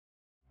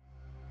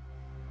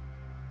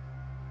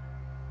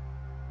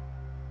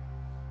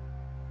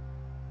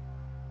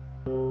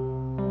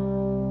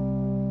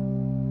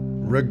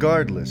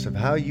Regardless of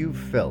how you've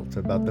felt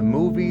about the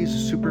movies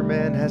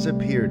Superman has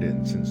appeared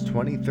in since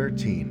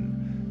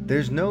 2013,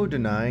 there's no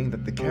denying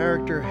that the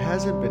character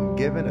hasn't been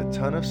given a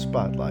ton of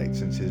spotlight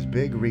since his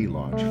big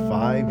relaunch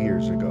 5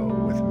 years ago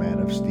with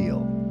Man of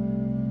Steel.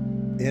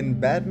 In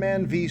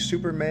Batman v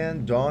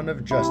Superman: Dawn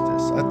of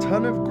Justice, a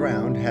ton of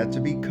ground had to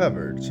be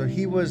covered, so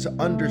he was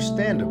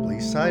understandably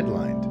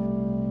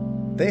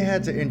sidelined. They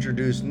had to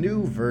introduce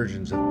new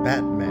versions of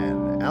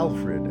Batman,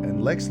 Alfred,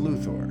 and Lex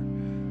Luthor.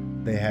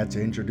 They had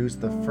to introduce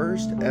the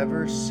first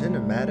ever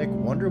cinematic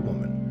Wonder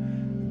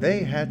Woman.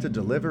 They had to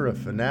deliver a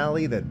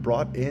finale that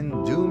brought in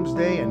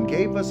Doomsday and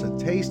gave us a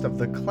taste of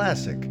the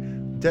classic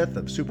Death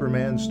of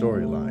Superman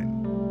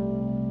storyline.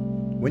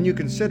 When you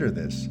consider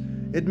this,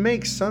 it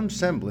makes some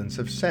semblance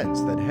of sense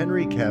that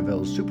Henry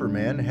Cavill's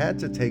Superman had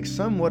to take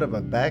somewhat of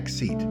a back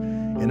seat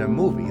in a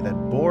movie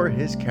that bore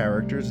his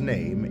character's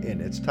name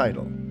in its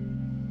title.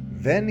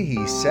 Then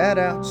he sat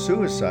out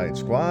Suicide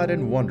Squad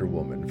and Wonder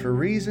Woman for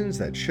reasons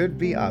that should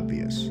be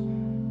obvious.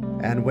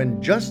 And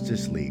when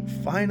Justice League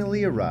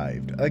finally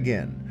arrived,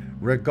 again,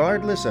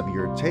 regardless of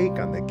your take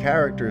on the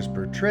character's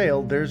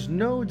portrayal, there's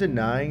no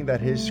denying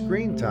that his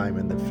screen time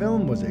in the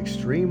film was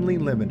extremely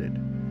limited.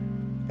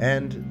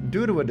 And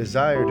due to a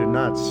desire to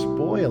not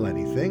spoil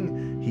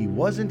anything, he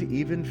wasn't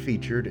even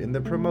featured in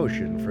the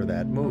promotion for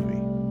that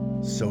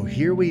movie. So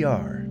here we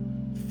are,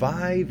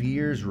 5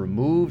 years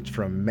removed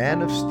from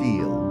Man of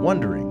Steel,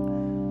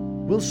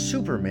 wondering, will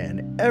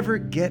Superman ever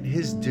get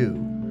his due?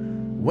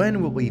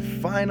 When will we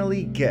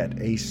finally get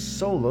a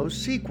solo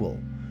sequel?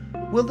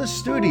 Will the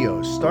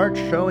studios start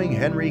showing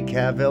Henry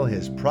Cavill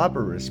his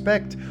proper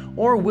respect,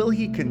 or will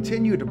he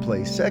continue to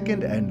play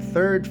second and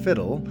third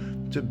fiddle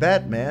to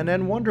Batman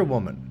and Wonder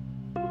Woman?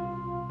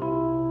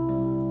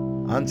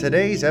 On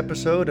today's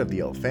episode of the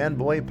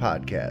Fanboy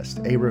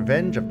Podcast, a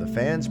Revenge of the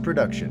Fans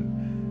production,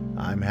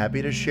 I'm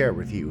happy to share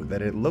with you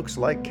that it looks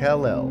like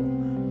Kal-El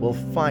will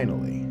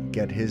finally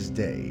get his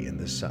day in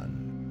the sun.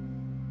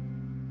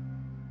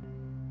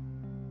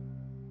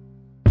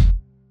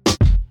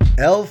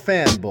 El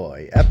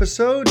Fanboy,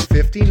 episode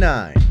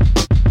 59.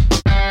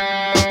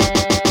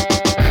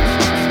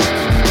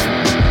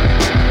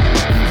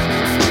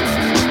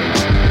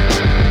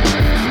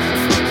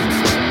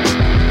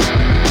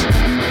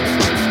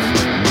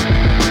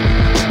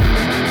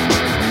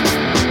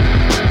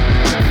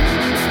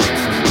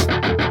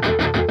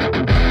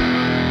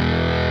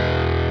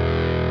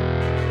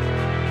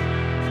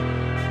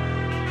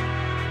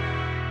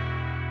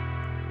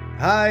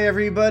 Hi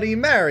everybody,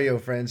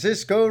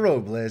 Mario-Francisco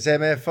Robles,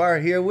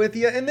 MFR here with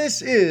you, and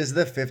this is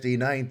the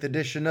 59th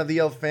edition of the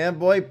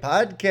Fanboy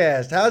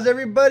Podcast. How's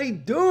everybody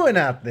doing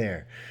out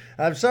there?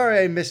 I'm sorry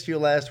I missed you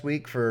last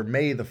week for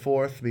May the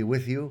 4th to be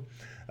with you.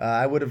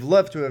 I would have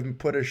loved to have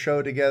put a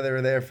show together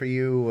there for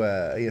you,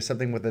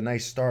 something with a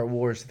nice Star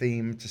Wars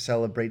theme to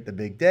celebrate the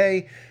big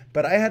day.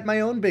 But I had my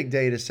own big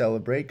day to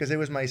celebrate because it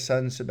was my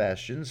son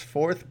Sebastian's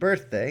 4th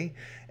birthday.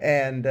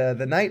 And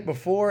the night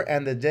before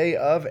and the day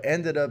of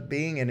ended up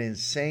being an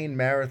insane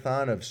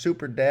marathon of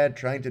super dad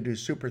trying to do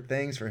super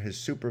things for his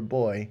super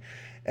boy.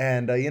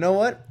 And you know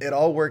what? It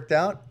all worked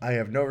out. I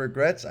have no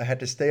regrets. I had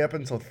to stay up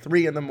until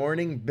 3 in the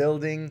morning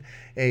building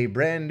a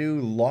brand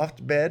new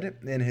loft bed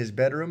in his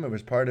bedroom. It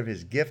was part of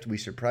his gift. We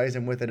surprised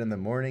him with it in the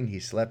morning. He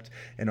slept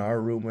in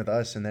our room with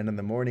us. And then in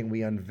the morning,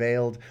 we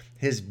unveiled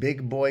his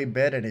big boy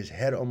bed and his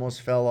head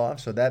almost fell off.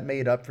 So that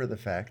made up for the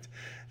fact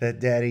that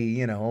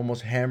Daddy,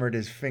 almost hammered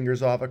his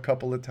fingers off a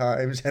couple of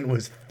times and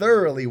was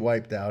thoroughly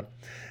wiped out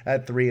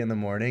at 3 in the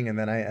morning. And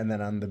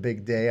then on the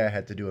big day, I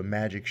had to do a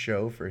magic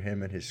show for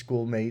him and his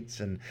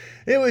schoolmates. And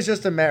it was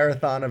just a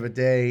marathon of a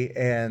day.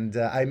 And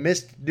I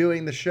missed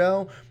doing the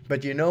show.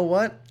 But you know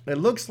what? It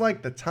looks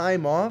like the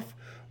time off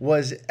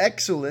was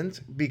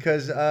excellent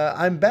because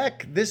I'm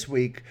back this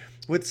week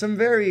with some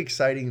very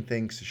exciting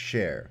things to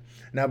share.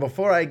 Now,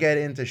 before I get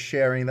into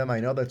sharing them,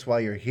 I know that's why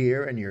you're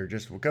here and you're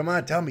just, well, come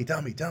on, tell me.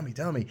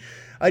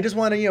 I just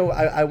want to,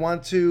 I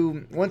want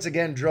to once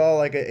again draw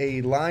like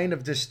a line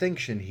of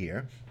distinction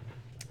here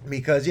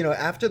because,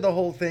 after the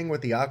whole thing with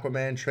the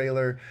Aquaman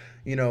trailer,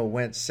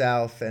 went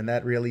south and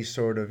that really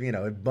sort of,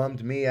 it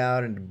bummed me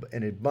out and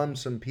it bummed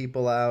some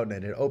people out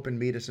and it opened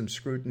me to some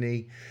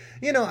scrutiny.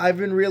 I've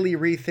been really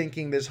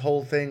rethinking this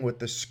whole thing with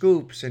the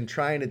scoops and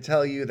trying to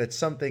tell you that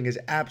something is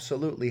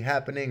absolutely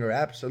happening or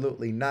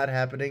absolutely not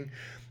happening.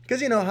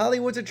 Because,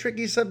 Hollywood's a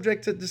tricky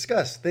subject to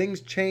discuss. Things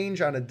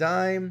change on a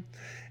dime.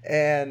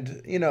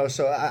 And,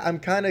 so I'm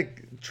kind of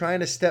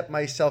trying to step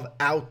myself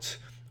out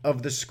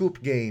of the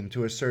scoop game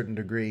to a certain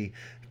degree.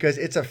 Because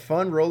it's a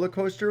fun roller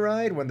coaster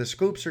ride. When the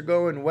scoops are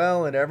going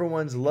well and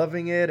everyone's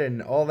loving it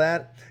and all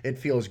that, it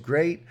feels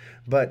great.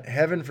 But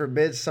heaven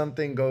forbid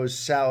something goes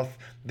south,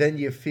 then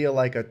you feel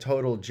like a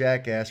total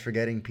jackass for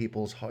getting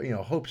people's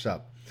hopes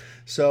up.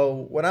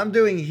 So what I'm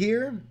doing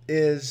here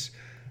is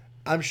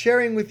I'm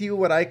sharing with you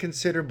what I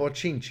consider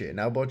Bochinche.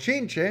 Now,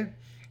 Bochinche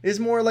is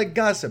more like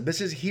gossip.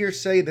 This is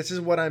hearsay. This is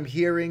what I'm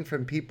hearing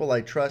from people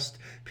I trust,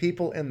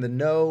 people in the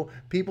know,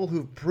 people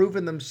who've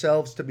proven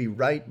themselves to be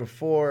right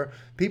before,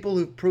 people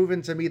who've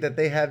proven to me that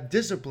they have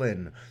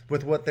discipline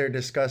with what they're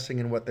discussing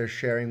and what they're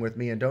sharing with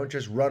me and don't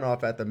just run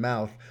off at the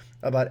mouth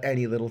about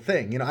any little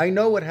thing. You know, I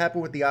know what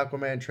happened with the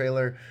Aquaman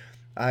trailer.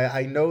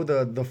 I know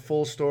the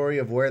full story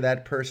of where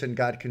that person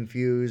got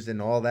confused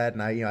and all that,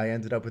 and I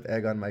ended up with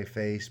egg on my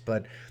face.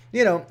 But,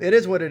 you know, it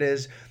is what it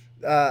is.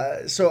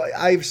 So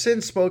I've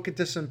since spoken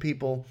to some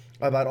people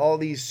about all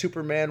these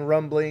Superman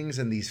rumblings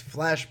and these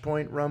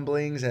Flashpoint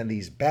rumblings and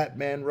these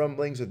Batman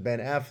rumblings with Ben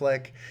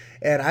Affleck,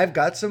 and I've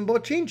got some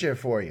Bochinche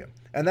for you.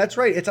 And that's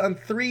right, it's on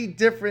 3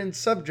 different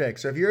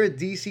subjects. So if you're a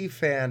DC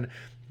fan,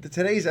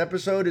 today's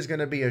episode is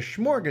going to be a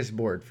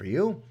smorgasbord for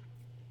you.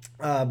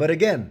 But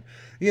again,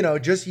 you know,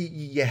 just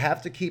you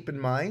have to keep in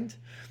mind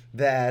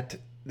that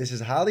this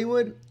is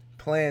Hollywood.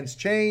 Plans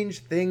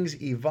change,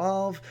 things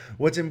evolve.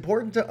 What's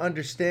important to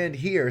understand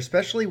here,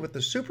 especially with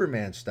the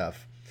Superman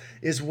stuff,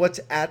 is what's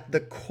at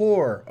the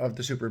core of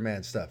the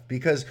Superman stuff.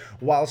 Because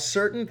while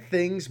certain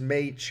things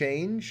may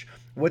change,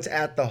 what's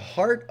at the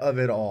heart of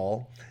it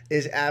all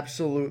is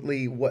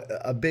absolutely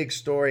a big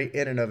story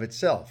in and of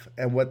itself.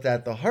 And what's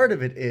at the heart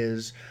of it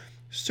is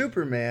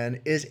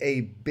Superman is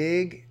a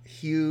big,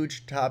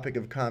 huge topic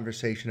of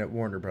conversation at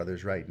Warner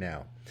Brothers right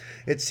now.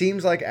 It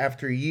seems like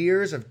after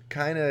years of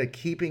kind of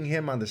keeping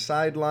him on the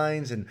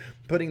sidelines and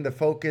putting the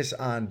focus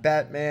on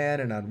Batman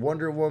and on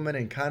Wonder Woman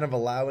and kind of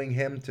allowing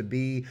him to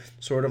be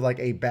sort of like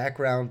a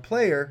background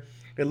player,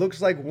 it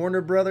looks like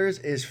Warner Brothers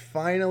is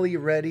finally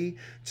ready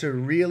to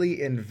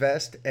really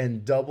invest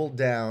and double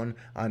down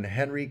on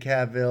Henry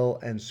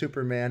Cavill and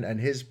Superman and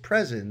his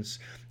presence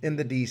in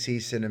the DC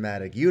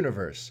cinematic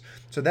universe.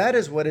 So that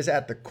is what is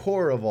at the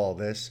core of all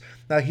this.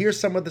 Now here's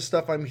some of the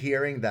stuff I'm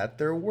hearing that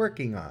they're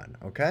working on,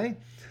 okay?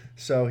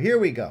 So here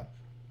we go.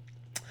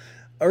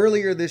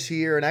 Earlier this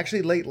year, and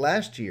actually late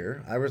last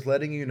year, I was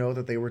letting you know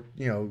that they were,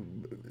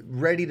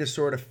 ready to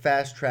sort of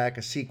fast track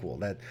a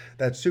sequel.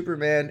 That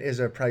Superman is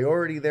a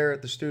priority there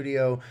at the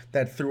studio.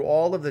 That through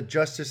all of the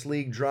Justice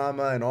League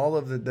drama and all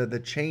of the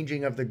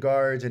changing of the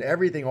guards and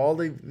everything, all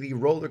the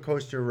roller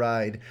coaster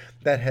ride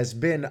that has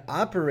been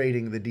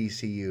operating the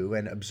DCU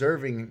and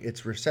observing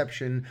its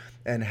reception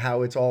and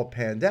how it's all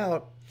panned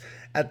out.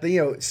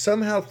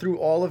 Somehow through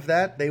all of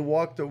that, they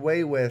walked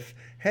away with,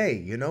 hey,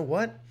 you know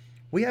what?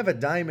 We have a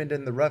diamond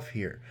in the rough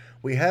here.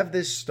 We have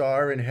this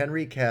star in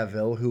Henry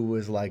Cavill who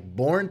was like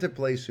born to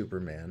play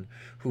Superman,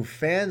 who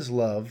fans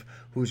love,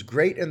 who's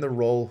great in the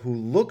role, who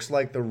looks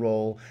like the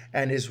role,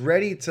 and is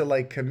ready to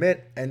like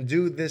commit and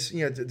do this,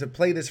 to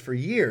play this for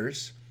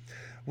years.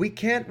 We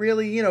can't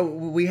really,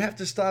 we have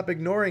to stop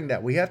ignoring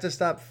that. We have to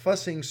stop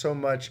fussing so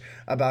much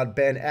about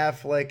Ben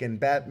Affleck and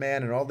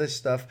Batman and all this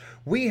stuff.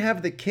 We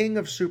have the king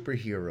of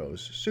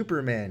superheroes,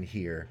 Superman,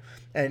 here.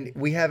 And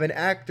we have an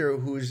actor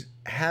who's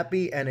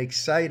happy and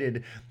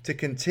excited to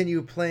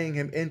continue playing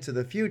him into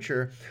the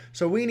future.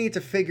 So we need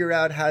to figure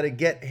out how to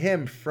get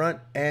him front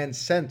and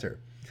center.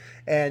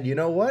 And you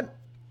know what?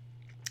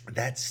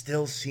 That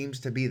still seems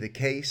to be the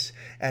case.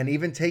 And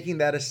even taking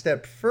that a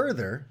step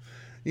further,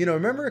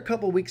 remember a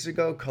couple weeks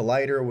ago,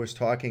 Collider was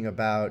talking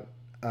about,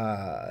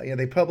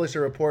 they published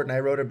a report, and I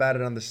wrote about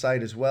it on the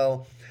site as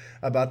well,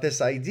 about this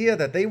idea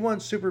that they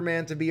want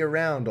Superman to be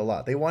around a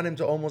lot. They want him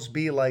to almost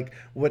be like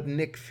what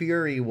Nick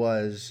Fury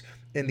was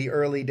in the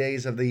early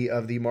days of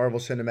the Marvel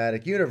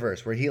Cinematic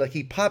Universe, where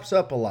he pops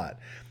up a lot.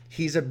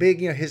 He's a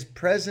big, his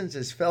presence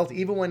is felt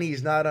even when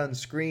he's not on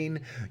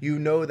screen. You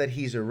know that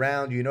he's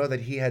around. You know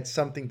that he had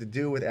something to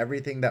do with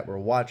everything that we're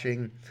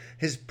watching.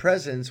 His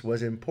presence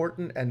was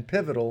important and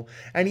pivotal,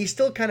 and he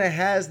still kind of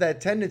has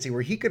that tendency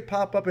where he could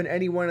pop up in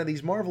any one of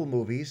these Marvel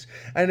movies,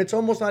 and it's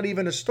almost not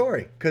even a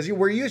story because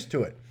we're used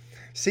to it.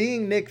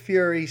 Seeing Nick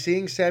Fury,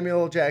 seeing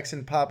Samuel L.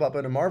 Jackson pop up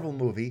in a Marvel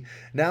movie,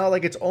 now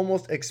like it's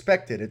almost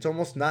expected. It's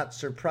almost not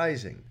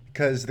surprising.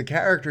 Because the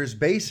character is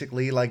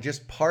basically like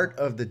just part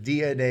of the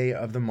DNA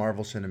of the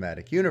Marvel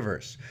Cinematic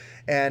Universe.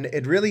 And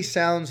it really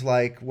sounds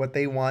like what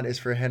they want is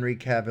for Henry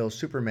Cavill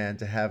Superman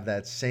to have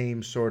that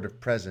same sort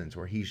of presence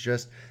where he's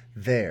just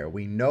there.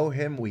 We know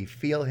him, we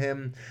feel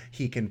him,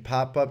 he can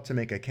pop up to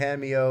make a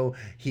cameo,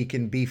 he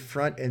can be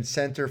front and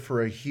center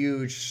for a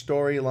huge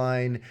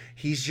storyline,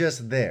 he's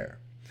just there.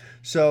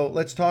 So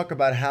let's talk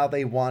about how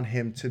they want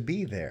him to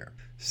be there.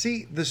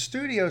 See, the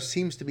studio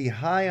seems to be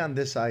high on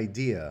this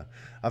idea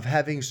of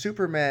having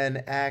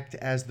Superman act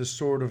as the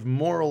sort of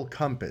moral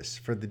compass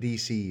for the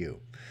DCU.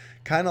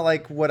 Kind of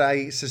like what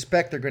I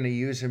suspect they're going to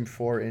use him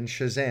for in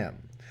Shazam,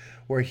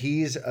 where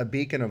he's a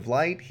beacon of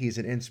light, he's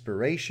an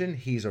inspiration,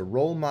 he's a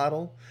role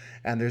model,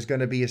 and there's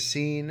going to be a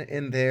scene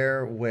in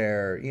there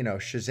where,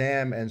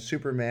 Shazam and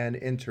Superman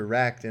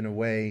interact in a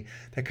way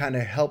that kind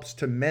of helps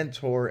to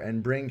mentor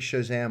and bring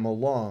Shazam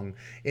along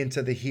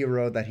into the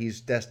hero that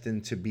he's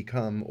destined to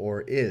become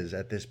or is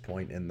at this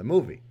point in the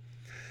movie.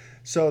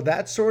 So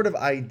that sort of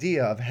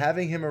idea of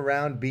having him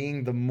around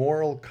being the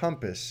moral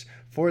compass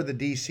for the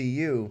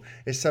DCU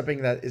is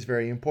something that is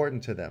very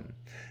important to them.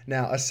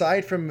 Now,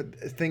 aside from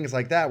things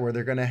like that, where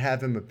they're going to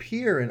have him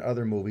appear in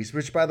other movies,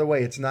 which, by the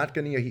way, it's not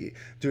going to.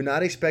 Do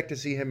not expect to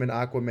see him in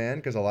Aquaman,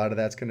 because a lot of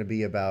that's going to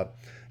be about,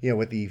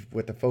 with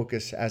the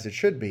focus as it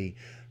should be,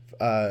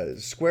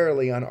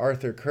 squarely on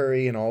Arthur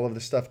Curry and all of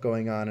the stuff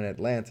going on in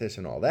Atlantis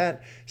and all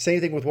that. Same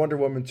thing with Wonder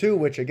Woman 2,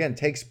 which again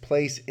takes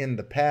place in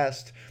the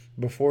past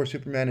before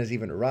Superman has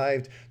even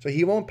arrived. So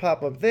he won't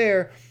pop up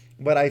there.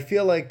 But I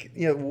feel like,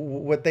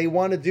 what they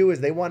want to do is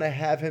they want to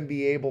have him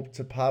be able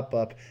to pop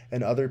up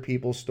in other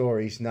people's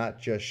stories, not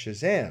just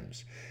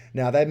Shazam's.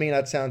 Now, that may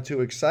not sound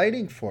too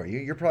exciting for you.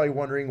 You're probably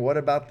wondering, what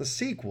about the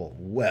sequel?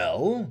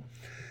 Well,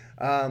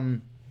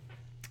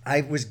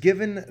 I was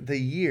given the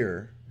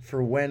year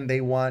for when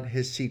they want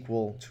his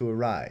sequel to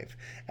arrive.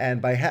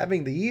 And by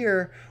having the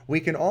year,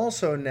 we can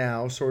also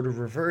now sort of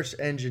reverse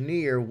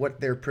engineer what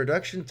their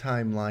production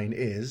timeline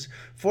is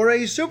for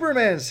a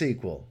Superman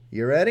sequel.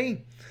 You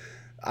ready?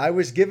 I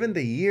was given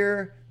the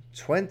year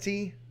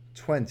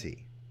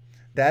 2020.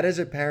 That is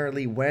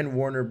apparently when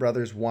Warner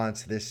Brothers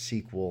wants this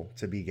sequel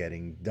to be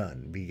getting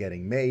done, be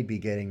getting made, be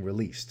getting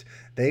released.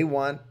 They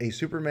want a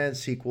Superman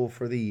sequel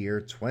for the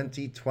year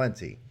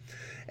 2020.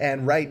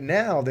 And right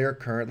now, they're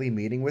currently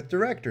meeting with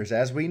directors,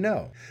 as we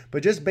know.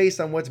 But just based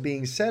on what's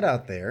being said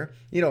out there,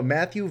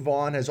 Matthew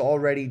Vaughn has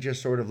already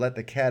just sort of let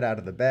the cat out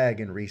of the bag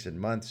in recent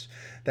months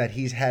that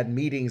he's had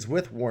meetings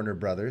with Warner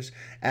Brothers,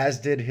 as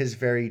did his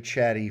very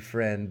chatty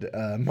friend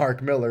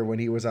Mark Miller when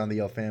he was on the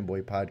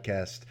Fanboy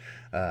Podcast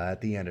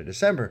at the end of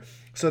December.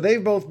 So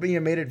they've both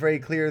made it very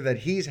clear that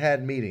he's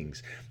had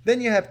meetings. Then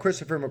you have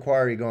Christopher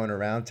McQuarrie going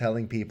around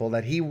telling people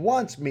that he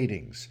wants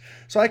meetings.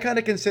 So I kind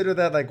of consider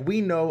that like we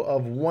know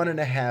of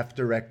 1.5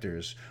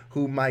 directors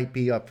who might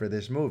be up for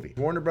this movie.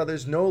 Warner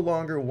Brothers no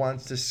longer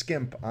wants to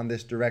skimp on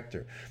this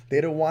director.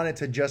 They don't want it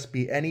to just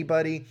be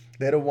anybody.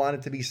 They don't want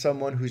it to be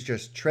someone who's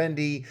just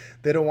trendy.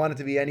 They don't want it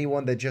to be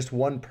anyone that just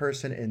one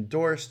person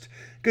endorsed.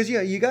 Because,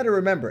 you got to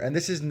remember, and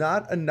this is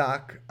not a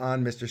knock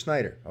on Mr.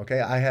 Snyder,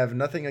 okay? I have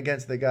nothing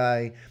against the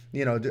guy.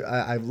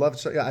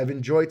 I've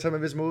enjoyed some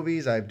of his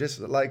movies. I've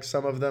disliked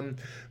some of them.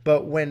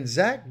 But when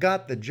Zack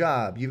got the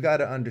job, you've got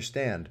to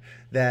understand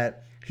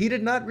that he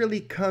did not really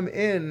come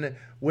in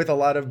with a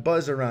lot of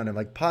buzz around him,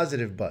 like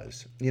positive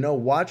buzz.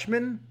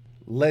 Watchmen,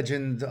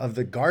 Legend of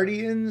the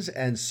Guardians,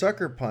 and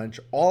Sucker Punch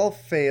all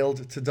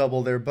failed to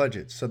double their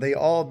budgets. So they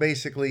all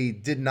basically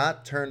did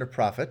not turn a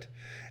profit,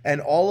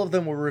 and all of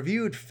them were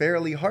reviewed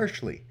fairly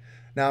harshly.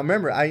 Now,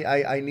 remember,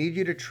 I need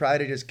you to try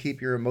to just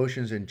keep your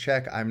emotions in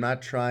check. I'm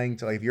not trying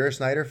to, if you're a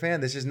Snyder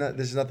fan, this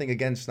is nothing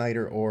against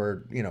Snyder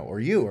or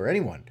you or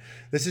anyone.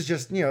 This is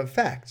just,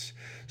 facts.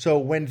 So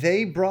when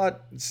they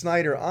brought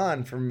Snyder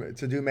on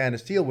to do Man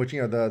of Steel, which,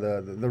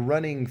 the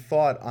running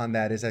thought on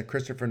that is that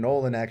Christopher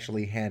Nolan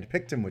actually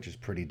handpicked him, which is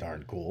pretty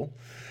darn cool.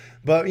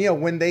 But,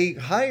 when they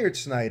hired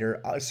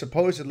Snyder,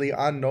 supposedly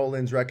on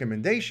Nolan's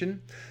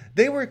recommendation,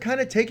 they were kind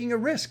of taking a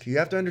risk. You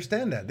have to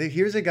understand that.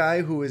 Here's a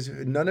guy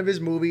none of his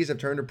movies have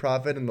turned a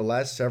profit in the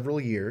last several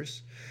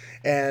years.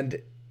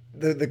 And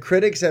the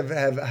critics have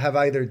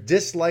either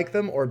disliked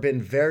them or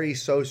been very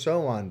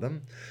so-so on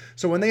them.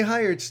 So when they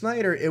hired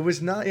Snyder, it was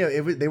not,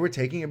 they were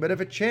taking a bit of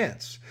a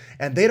chance.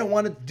 And they don't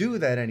want to do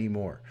that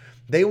anymore.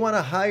 They want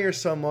to hire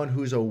someone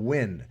who's a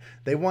win.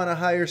 They want to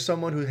hire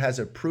someone who has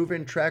a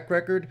proven track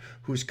record,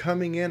 who's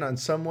coming in on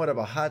somewhat of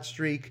a hot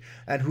streak,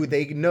 and who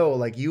they know,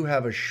 like, you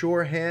have a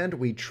sure hand,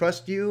 we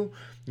trust you,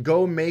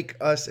 go make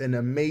us an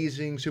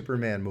amazing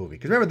Superman movie.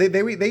 Because remember,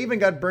 they even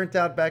got burnt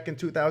out back in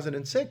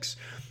 2006.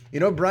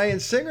 Bryan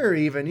Singer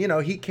even,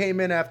 he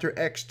came in after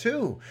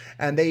X2,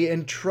 and they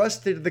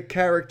entrusted the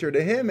character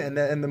to him, and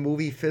the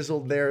movie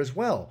fizzled there as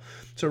well.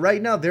 So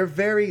right now,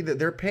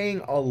 they're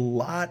paying a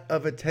lot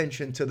of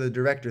attention to the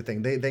director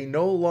thing. They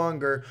no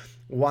longer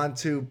want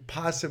to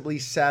possibly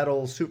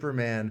saddle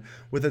Superman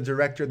with a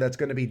director that's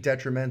going to be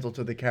detrimental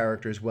to the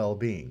character's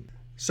well-being.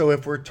 So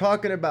if we're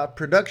talking about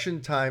production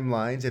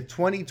timelines, if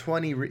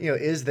 2020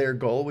 is their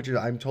goal, which is,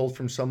 I'm told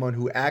from someone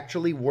who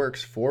actually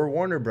works for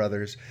Warner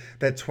Brothers,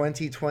 that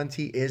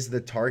 2020 is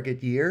the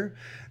target year,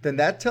 then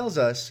that tells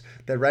us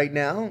that right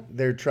now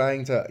they're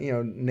trying to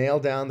nail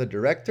down the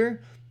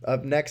director.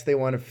 Up next, they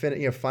want to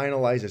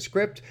finalize a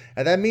script,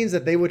 and that means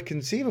that they would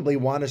conceivably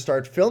want to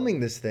start filming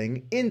this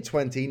thing in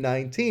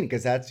 2019,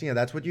 because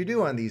that's what you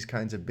do on these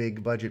kinds of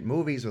big budget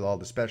movies with all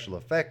the special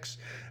effects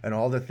and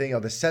all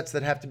the sets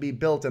that have to be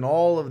built and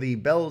all of the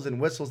bells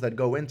and whistles that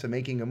go into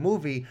making a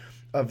movie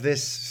of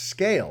this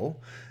scale.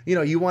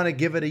 You want to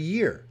give it a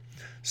year.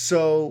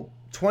 So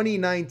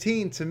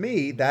 2019, to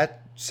me,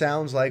 that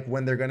sounds like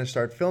when they're going to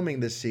start filming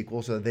this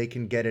sequel so that they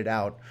can get it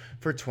out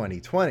for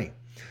 2020.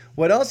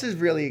 What else is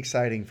really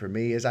exciting for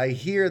me is I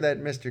hear that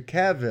Mr.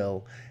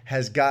 Cavill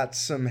has got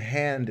some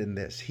hand in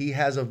this. He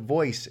has a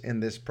voice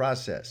in this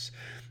process.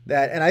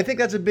 And I think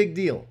that's a big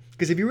deal.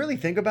 Because if you really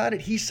think about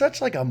it, he's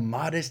such like a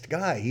modest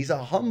guy. He's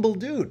a humble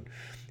dude.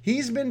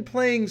 He's been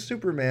playing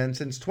Superman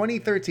since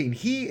 2013.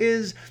 He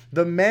is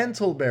the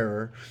mantle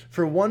bearer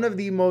for one of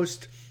the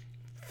most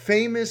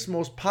famous,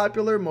 most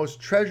popular, most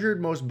treasured,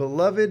 most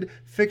beloved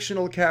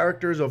fictional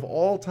characters of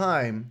all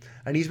time.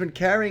 And he's been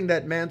carrying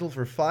that mantle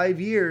for 5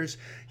 years,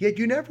 yet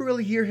you never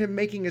really hear him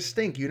making a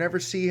stink. You never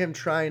see him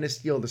trying to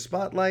steal the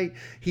spotlight.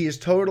 He is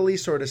totally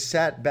sort of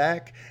sat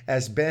back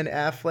as Ben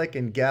Affleck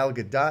and Gal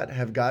Gadot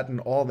have gotten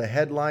all the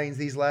headlines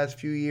these last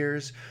few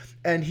years.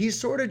 And he's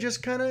sort of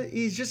just kind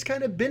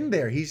of been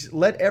there. He's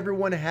let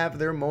everyone have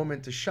their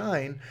moment to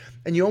shine.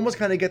 And you almost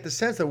kind of get the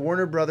sense that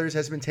Warner Brothers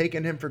has been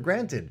taking him for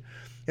granted.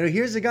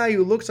 Here's a guy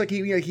who looks like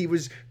he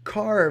was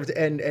carved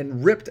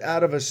and ripped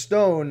out of a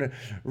stone,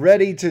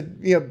 ready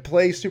to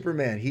play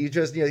Superman. He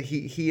just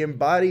he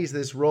embodies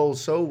this role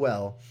so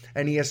well,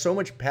 and he has so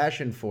much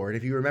passion for it.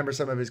 If you remember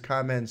some of his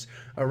comments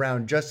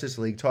around Justice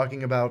League,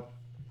 talking about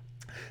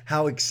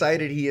how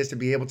excited he is to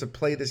be able to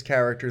play this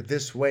character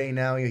this way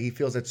now. He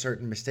feels that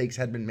certain mistakes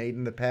had been made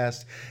in the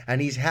past, and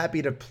he's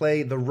happy to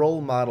play the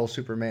role model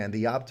Superman,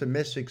 the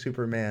optimistic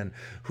Superman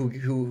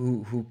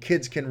who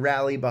kids can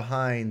rally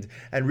behind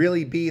and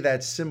really be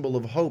that symbol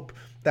of hope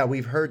that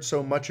we've heard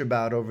so much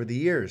about over the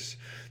years.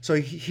 So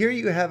here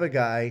you have a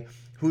guy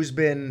who's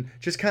been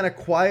just kind of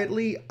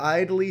quietly,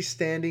 idly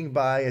standing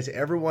by as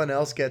everyone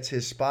else gets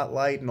his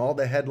spotlight and all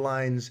the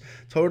headlines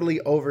totally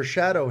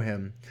overshadow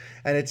him.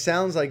 And it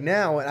sounds like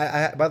now, and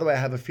I by the way, I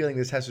have a feeling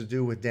this has to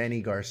do with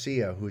Danny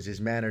Garcia, who's his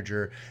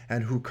manager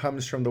and who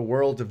comes from the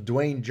world of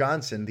Dwayne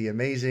Johnson, the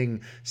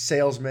amazing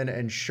salesman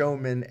and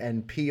showman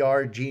and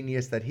PR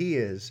genius that he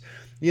is.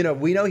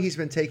 We know he's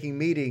been taking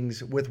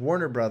meetings with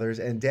Warner Brothers,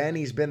 and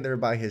Danny's been there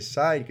by his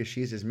side because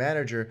she's his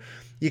manager.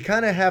 You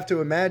kind of have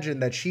to imagine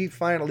that she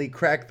finally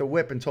cracked the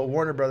whip and told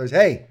Warner Brothers,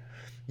 hey,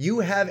 you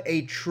have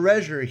a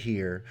treasure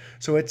here,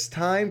 so it's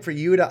time for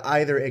you to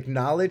either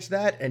acknowledge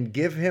that and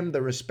give him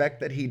the respect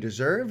that he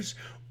deserves,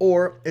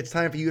 or it's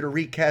time for you to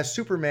recast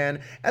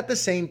Superman at the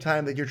same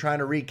time that you're trying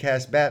to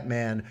recast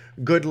Batman.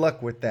 Good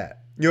luck with that.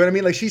 You know what I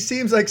mean? Like, she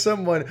seems like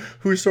someone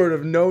who's sort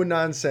of no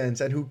nonsense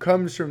and who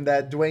comes from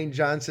that Dwayne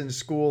Johnson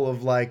school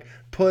of like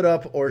put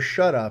up or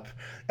shut up.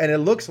 And it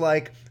looks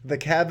like the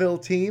Cavill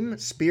team,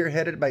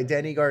 spearheaded by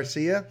Danny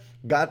Garcia,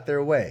 got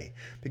their way,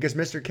 because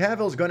Mr.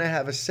 Cavill's going to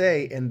have a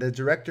say in the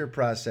director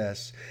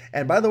process.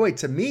 And by the way,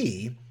 to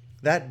me,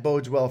 that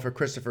bodes well for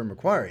Christopher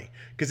McQuarrie,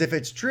 because if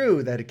it's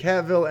true that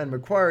Cavill and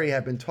McQuarrie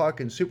have been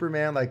talking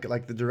Superman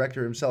like the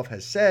director himself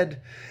has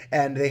said,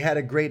 and they had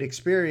a great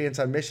experience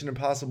on Mission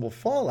Impossible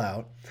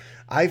Fallout,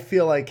 I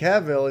feel like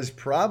Cavill is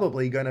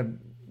probably going to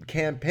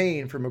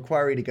campaign for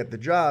McQuarrie to get the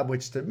job,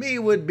 which to me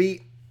would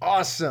be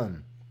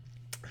awesome.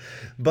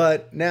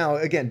 But now,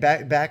 again,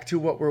 back to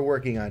what we're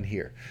working on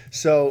here.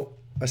 So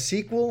a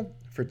sequel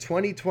for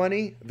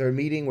 2020, they're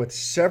meeting with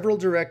several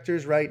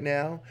directors right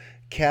now.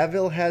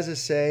 Cavill has a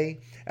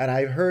say, and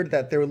I've heard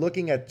that they're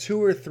looking at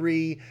 2 or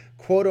 3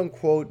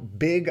 quote-unquote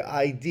big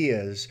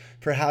ideas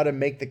for how to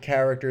make the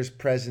character's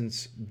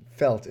presence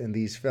felt in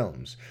these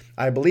films.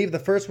 I believe the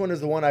first one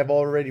is the one I've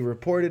already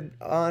reported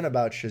on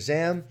about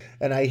Shazam,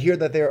 and I hear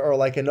that there are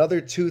like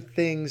another 2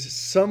 things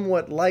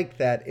somewhat like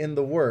that in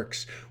the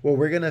works where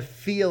we're going to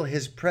feel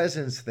his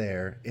presence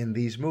there in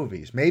these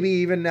movies. Maybe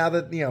even now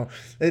that,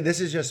 this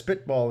is just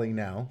spitballing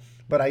now,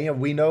 but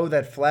we know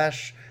that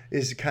Flash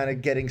is kind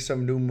of getting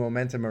some new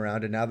momentum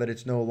around it now that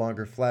it's no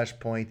longer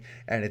Flashpoint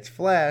and it's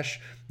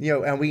Flash,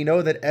 and we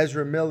know that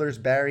Ezra Miller's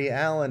Barry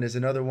Allen is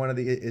another one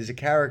is a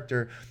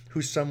character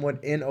who's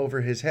somewhat in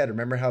over his head.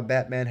 Remember how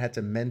Batman had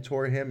to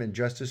mentor him in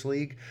Justice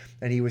League,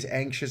 and he was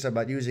anxious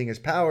about using his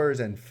powers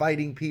and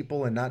fighting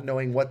people and not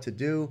knowing what to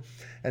do,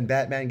 and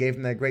Batman gave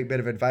him that great bit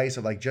of advice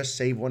of like, just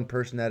save one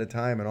person at a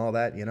time and all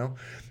that.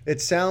 It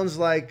sounds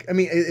like,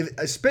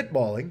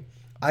 spitballing,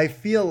 I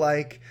feel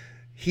like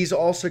he's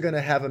also going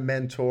to have a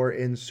mentor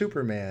in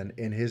Superman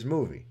in his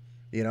movie.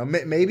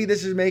 Maybe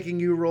this is making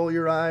you roll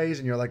your eyes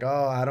and you're like,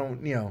 oh, I don't,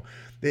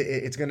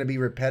 it's going to be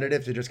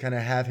repetitive to just kind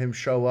of have him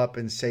show up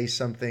and say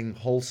something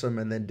wholesome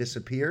and then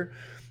disappear.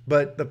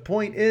 But the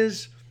point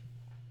is,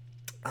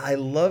 I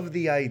love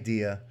the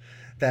idea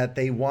that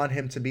they want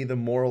him to be the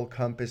moral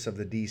compass of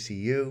the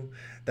DCU,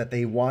 that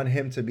they want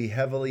him to be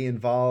heavily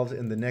involved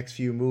in the next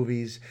few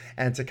movies,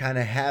 and to kind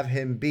of have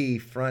him be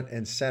front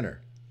and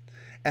center.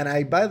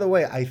 And by the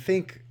way, I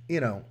think,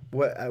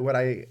 what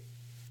I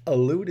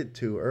alluded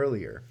to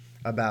earlier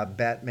about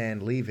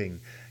Batman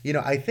leaving,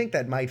 I think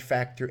that might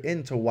factor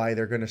into why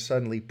they're going to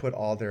suddenly put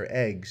all their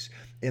eggs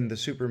in the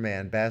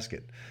Superman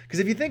basket. Because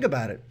if you think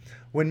about it,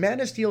 when Man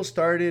of Steel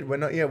started,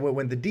 when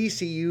the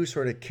DCU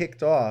sort of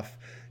kicked off,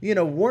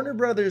 Warner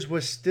Brothers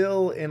was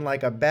still in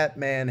like a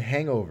Batman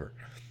hangover.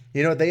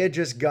 They had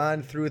just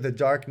gone through the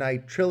Dark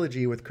Knight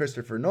trilogy with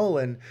Christopher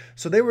Nolan,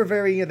 so they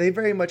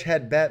very much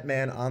had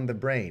Batman on the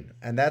brain,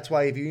 and that's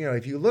why if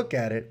you look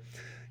at it,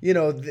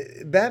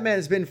 Batman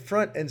has been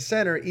front and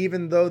center,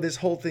 even though this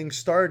whole thing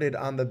started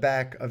on the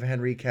back of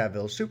Henry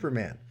Cavill's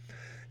Superman.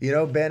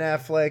 Ben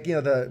Affleck,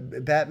 the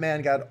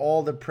Batman got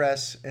all the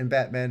press in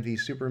Batman v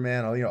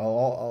Superman,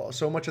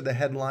 so much of the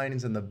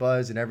headlines and the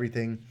buzz and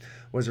everything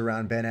was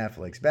around Ben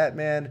Affleck's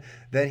Batman.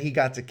 Then he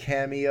got to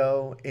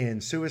cameo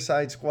in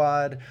Suicide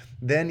Squad.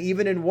 Then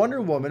even in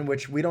Wonder Woman,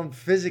 which we don't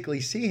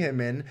physically see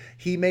him in,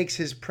 he makes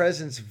his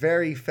presence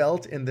very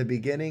felt in the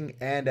beginning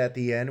and at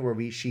the end,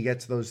 where she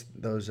gets those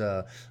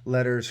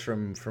letters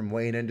from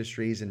Wayne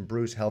Industries and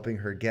Bruce helping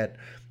her get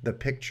the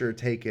picture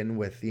taken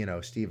with,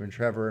 Stephen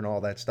Trevor and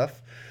all that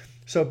stuff.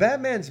 So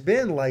Batman's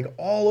been like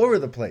all over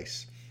the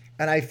place.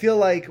 And I feel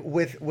like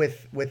with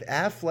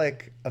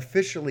Affleck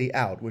officially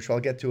out, which I'll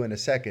get to in a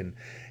second,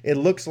 it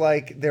looks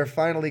like they're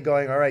finally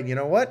going, all right, you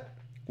know what?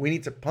 We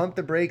need to pump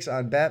the brakes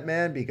on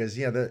Batman because,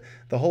 the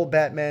whole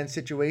Batman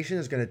situation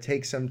is going to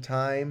take some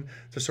time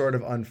to sort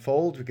of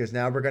unfold, because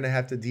now we're going to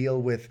have to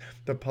deal with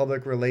the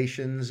public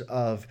relations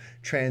of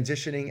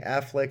transitioning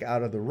Affleck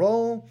out of the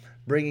role,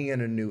 bringing in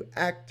a new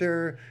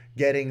actor,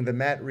 getting the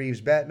Matt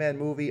Reeves Batman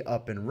movie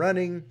up and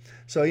running.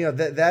 So,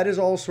 that is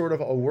all sort of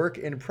a work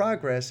in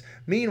progress.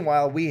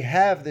 Meanwhile, we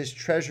have this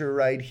treasure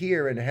right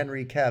here in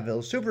Henry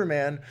Cavill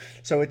Superman.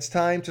 So it's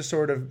time to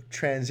sort of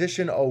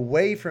transition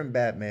away from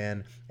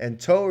Batman and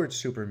towards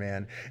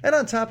Superman. And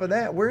on top of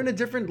that, we're in a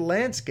different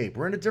landscape.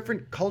 We're in a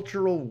different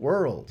cultural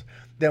world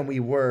than we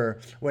were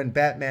when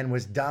Batman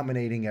was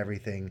dominating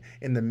everything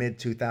in the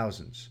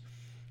mid-2000s.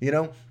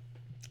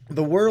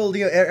 The world,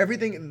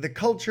 everything, the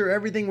culture,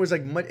 everything was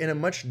like in a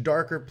much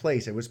darker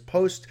place. It was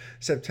post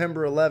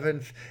September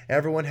 11th.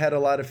 Everyone had a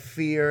lot of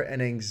fear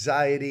and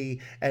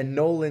anxiety, and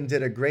Nolan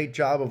did a great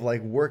job of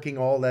like working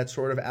all that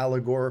sort of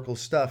allegorical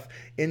stuff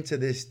into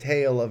this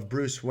tale of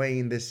Bruce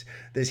Wayne, this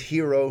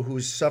hero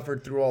who's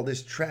suffered through all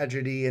this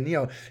tragedy, and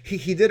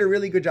he did a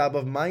really good job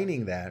of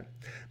mining that.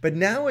 But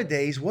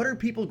nowadays, what are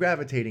people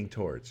gravitating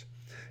towards?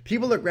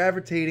 People are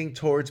gravitating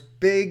towards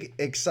big,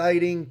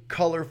 exciting,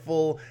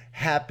 colorful,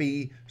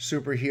 happy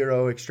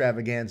superhero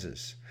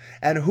extravaganzas.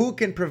 And who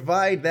can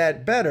provide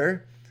that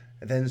better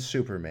than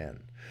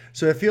Superman?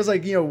 So it feels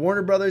like,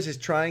 Warner Brothers is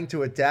trying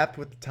to adapt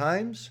with the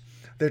times.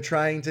 They're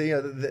trying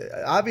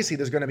to, obviously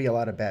there's going to be a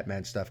lot of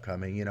Batman stuff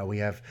coming. We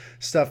have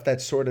stuff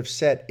that's sort of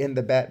set in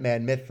the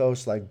Batman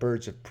mythos, like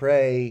Birds of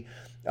Prey.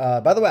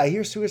 By the way, I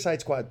hear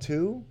Suicide Squad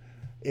 2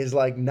 is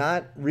like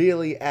not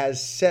really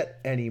as set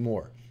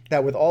anymore.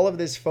 That with all of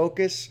this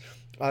focus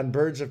on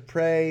Birds of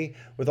Prey,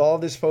 with all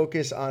this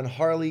focus on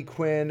Harley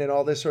Quinn and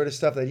all this sort of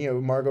stuff that,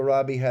 Margot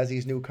Robbie has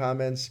these new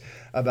comments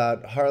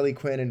about Harley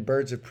Quinn and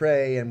Birds of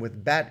Prey, and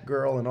with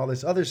Batgirl and all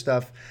this other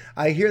stuff,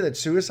 I hear that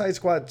Suicide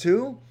Squad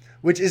 2,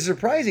 which is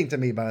surprising to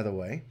me, by the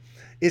way,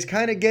 is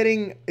kind of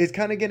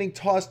getting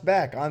tossed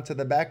back onto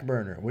the back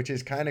burner, which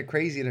is kind of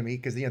crazy to me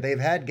because, they've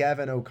had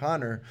Gavin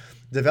O'Connor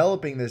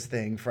developing this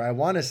thing for, I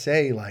want to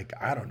say, like,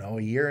 I don't know,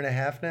 a year and a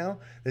half now.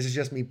 This is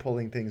just me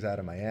pulling things out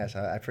of my ass.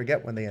 I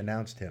forget when they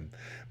announced him.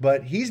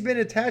 But he's been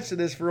attached to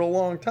this for a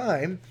long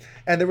time.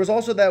 And there was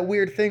also that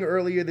weird thing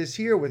earlier this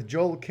year with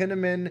Joel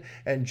Kinnaman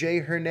and Jay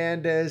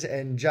Hernandez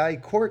and Jai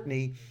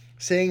Courtney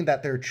saying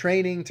that they're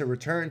training to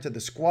return to the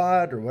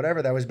squad or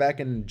whatever. That was back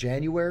in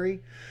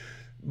January.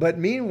 But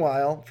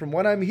meanwhile, from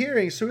what I'm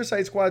hearing,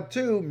 Suicide Squad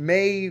 2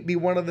 may be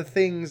one of the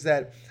things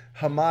that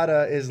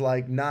Hamada is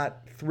like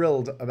not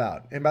thrilled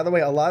about. And by the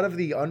way, a lot of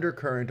the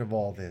undercurrent of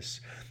all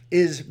this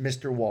is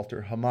Mr.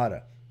 Walter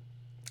Hamada.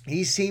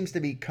 He seems to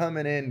be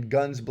coming in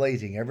guns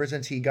blazing ever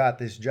since he got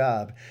this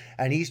job,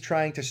 and he's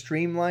trying to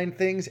streamline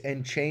things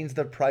and change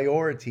the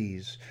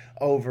priorities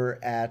over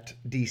at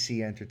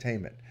DC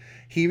Entertainment.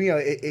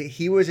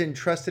 He was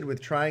entrusted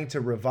with trying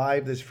to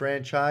revive this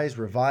franchise,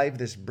 revive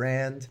this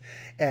brand,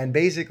 and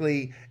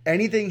basically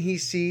anything he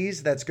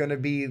sees that's going to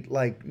be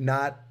like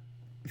not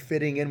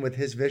fitting in with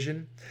his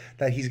vision,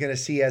 that he's going to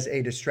see as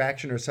a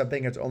distraction or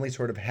something that's only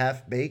sort of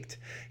half-baked,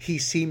 he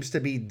seems to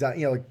be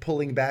like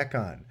pulling back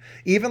on.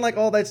 Even like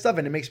all that stuff,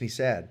 and it makes me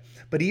sad,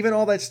 but even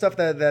all that stuff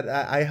that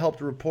I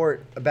helped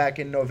report back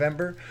in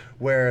November,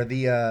 where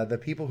the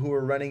people who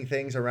were running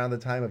things around the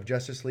time of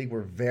Justice League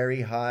were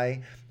very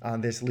high on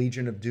this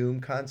Legion of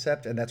Doom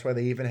concept, and that's why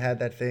they even had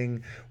that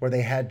thing where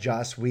they had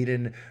Joss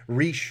Whedon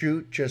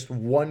reshoot just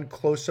one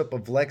close-up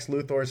of Lex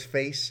Luthor's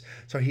face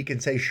so he can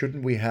say,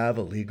 shouldn't we have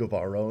a League of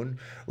our own?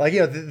 Like,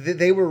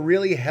 they were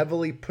really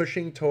heavily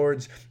pushing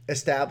towards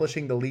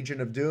establishing the Legion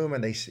of Doom,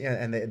 and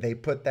they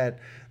put that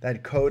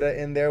coda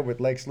in there with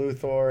Lex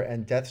Luthor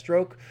and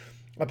Deathstroke.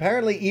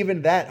 Apparently,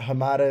 even that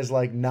Hamada is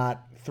like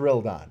not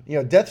thrilled on.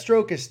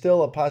 Deathstroke is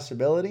still a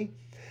possibility,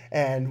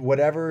 and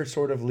whatever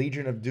sort of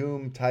Legion of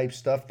Doom type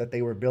stuff that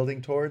they were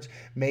building towards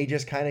may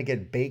just kind of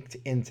get baked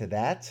into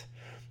that.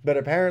 But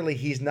apparently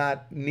he's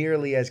not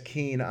nearly as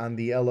keen on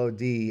the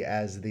LOD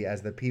as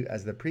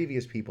the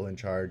previous people in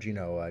charge,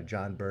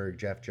 John Berg,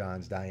 Jeff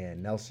Johns,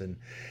 Diane Nelson.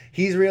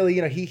 He's really,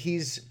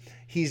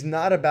 he's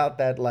not about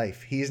that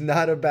life. He's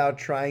not about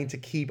trying to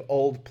keep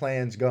old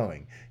plans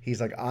going. He's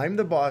like, I'm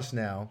the boss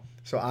now,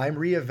 so I'm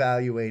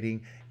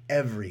reevaluating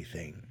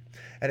everything.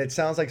 And it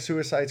sounds like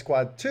Suicide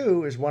Squad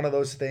 2 is one of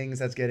those things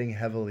that's getting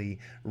heavily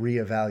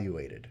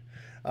reevaluated.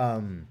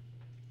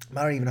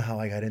 I don't even know how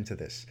I got into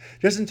this.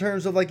 Just in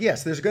terms of like,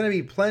 yes, there's going to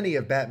be plenty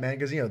of Batman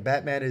because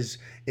Batman is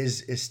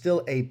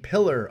still a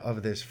pillar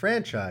of this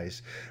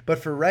franchise. But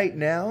for right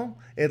now,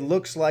 it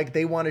looks like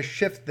they want to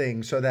shift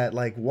things so that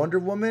like Wonder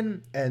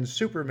Woman and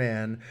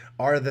Superman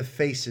are the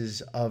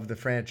faces of the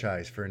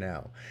franchise for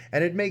now,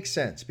 and it makes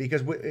sense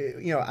because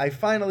I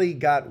finally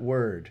got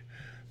word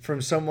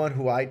from someone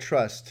who I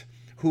trust,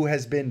 who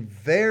has been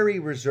very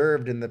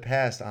reserved in the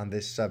past on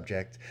this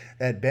subject,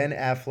 that Ben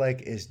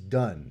Affleck is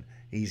done.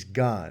 He's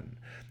gone.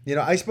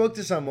 I spoke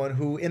to someone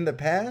who in the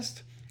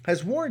past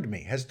has warned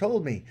me, has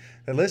told me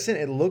that, listen,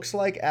 it looks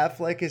like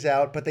Affleck is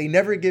out, but they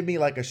never give me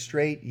like a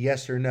straight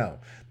yes or no.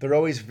 They're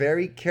always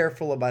very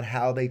careful about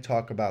how they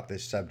talk about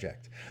this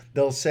subject.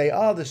 They'll say,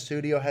 oh, the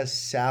studio has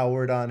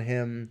soured on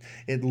him.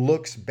 It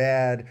looks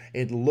bad.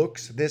 It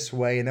looks this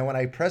way. And then when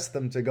I press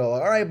them to go,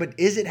 all right, but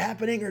is it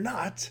happening or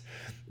not?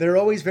 They're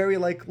always very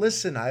like,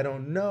 listen, I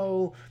don't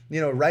know.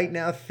 Right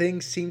now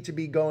things seem to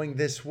be going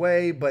this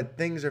way, but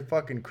things are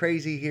fucking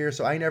crazy here.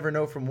 So I never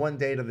know from one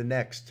day to the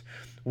next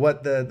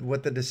what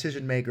the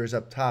decision makers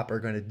up top are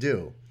going to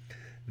do.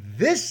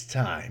 This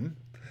time,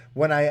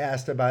 when I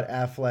asked about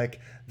Affleck,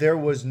 there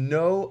was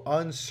no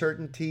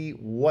uncertainty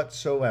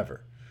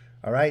whatsoever.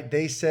 All right.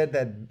 They said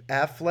that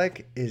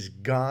Affleck is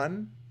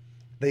gone.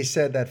 They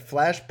said that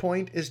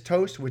Flashpoint is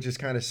toast, which is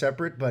kind of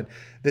separate, but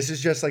this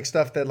is just like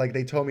stuff that like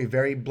they told me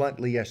very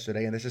bluntly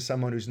yesterday, and this is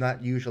someone who's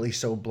not usually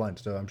so blunt,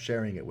 so I'm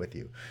sharing it with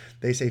you.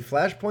 They say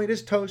Flashpoint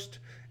is toast,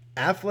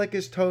 Affleck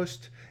is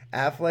toast,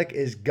 Affleck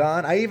is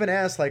gone. I even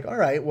asked like, all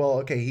right, well,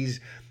 okay,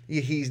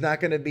 he's not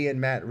going to be in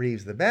Matt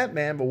Reeves' The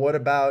Batman, but what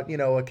about,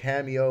 a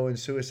cameo in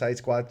Suicide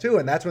Squad 2?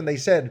 And that's when they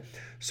said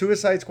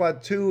Suicide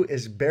Squad 2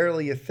 is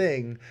barely a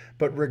thing,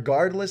 but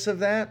regardless of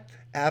that,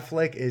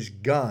 Affleck is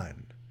gone.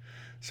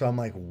 So I'm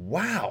like,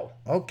 wow,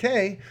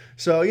 okay.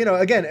 So,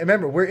 again,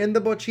 remember, we're in the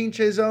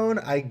Bochinche zone.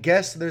 I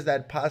guess there's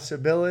that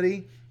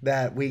possibility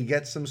that we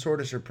get some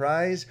sort of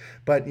surprise.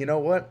 But you know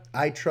what?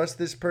 I trust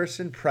this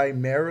person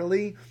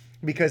primarily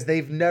because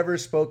they've never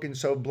spoken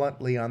so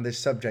bluntly on this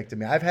subject to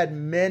me. I've had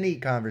many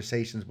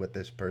conversations with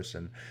this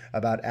person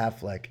about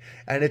Affleck,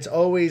 and it's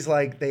always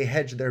like they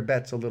hedge their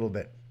bets a little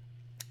bit.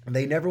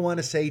 They never want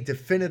to say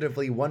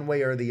definitively one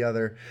way or the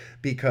other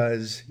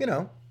because,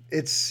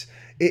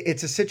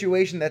 it's a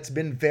situation that's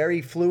been very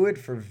fluid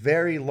for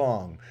very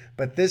long.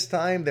 But this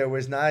time there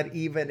was not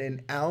even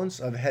an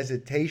ounce of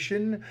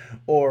hesitation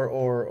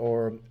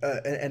or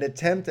an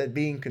attempt at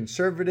being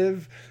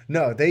conservative.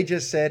 No, they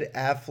just said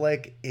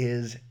Affleck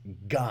is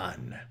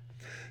gone.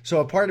 So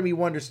a part of me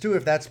wonders too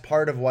if that's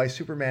part of why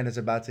Superman is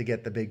about to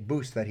get the big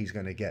boost that he's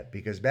going to get,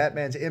 because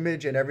Batman's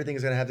image and everything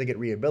is going to have to get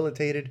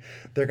rehabilitated.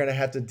 They're going to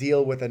have to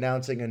deal with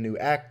announcing a new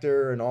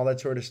actor and all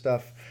that sort of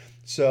stuff.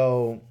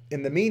 So,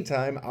 in the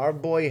meantime, our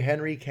boy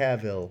Henry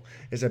Cavill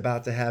is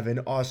about to have an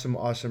awesome,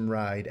 awesome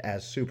ride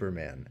as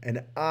Superman.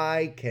 And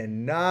I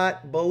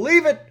cannot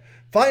believe it!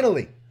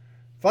 Finally,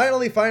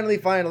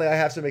 I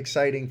have some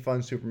exciting,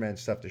 fun Superman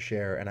stuff to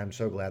share, and I'm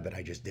so glad that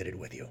I just did it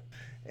with you.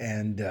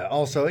 And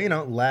also,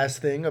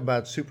 last thing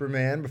about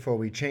Superman before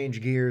we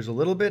change gears a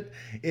little bit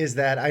is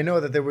that I know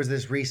that there was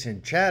this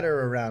recent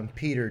chatter around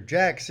Peter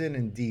Jackson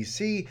in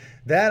DC.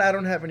 That I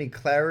don't have any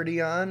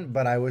clarity on,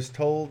 but I was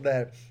told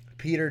that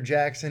Peter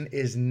Jackson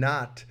is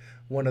not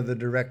one of the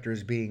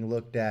directors being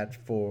looked at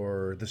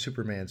for the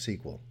Superman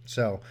sequel.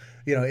 So,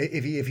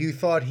 if you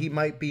thought he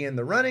might be in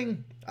the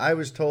running, I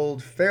was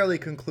told fairly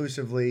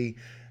conclusively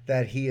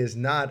that he is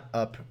not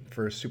up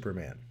for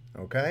Superman.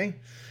 Okay?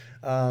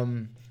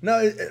 Now,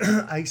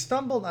 I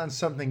stumbled on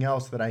something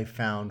else that I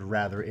found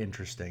rather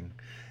interesting,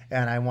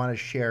 and I want to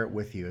share it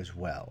with you as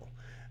well.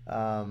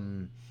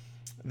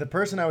 The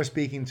person I was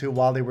speaking to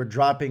while they were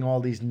dropping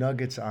all these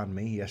nuggets on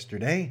me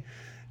yesterday,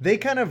 they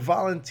kind of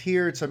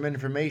volunteered some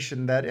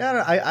information that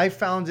I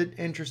found it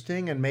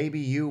interesting, and maybe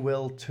you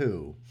will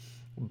too.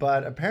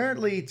 But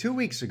apparently 2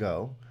 weeks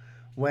ago,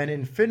 when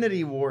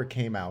Infinity War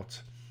came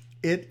out,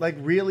 it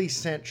really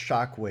sent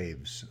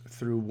shockwaves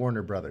through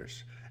Warner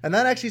Brothers. And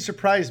that actually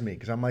surprised me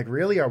because I'm like,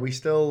 really? Are we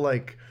still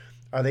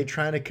are they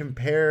trying to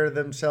compare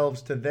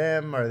themselves to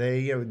them? Are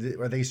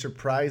they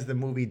surprised the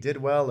movie did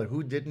well, or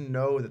who didn't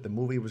know that the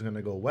movie was going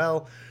to go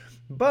well?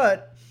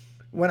 But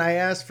when I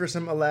asked for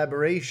some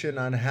elaboration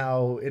on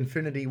how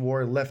Infinity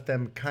War left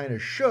them kind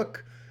of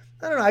shook,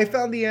 I don't know, I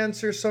found the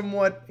answer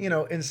somewhat,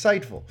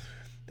 insightful.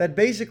 That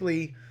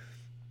basically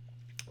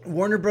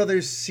Warner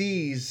Brothers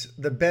sees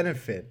the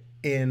benefit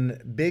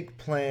in big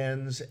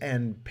plans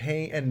and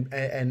pay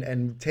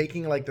and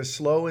taking the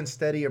slow and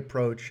steady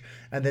approach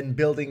and then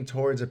building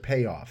towards a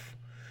payoff.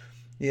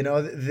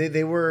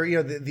 They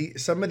were,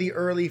 some of the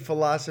early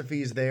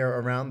philosophies there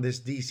around this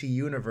DC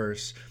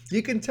universe,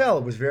 you can tell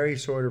it was very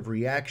sort of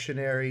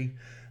reactionary.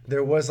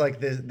 There was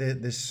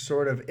this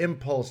sort of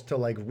impulse to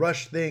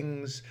rush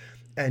things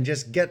and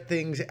just get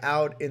things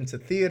out into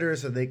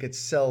theaters so they could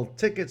sell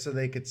tickets, so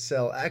they could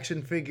sell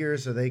action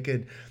figures, so they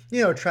could,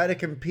 try to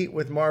compete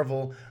with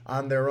Marvel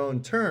on their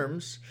own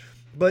terms.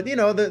 But,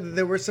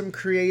 there were some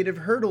creative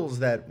hurdles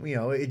that,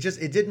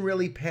 it didn't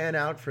really pan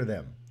out for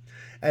them.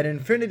 And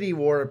Infinity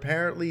War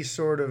apparently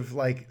sort of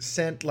like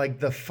sent like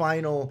the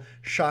final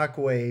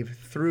shockwave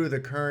through the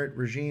current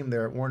regime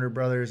there at Warner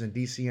Brothers and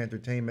DC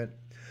Entertainment,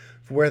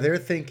 where they're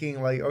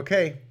thinking like,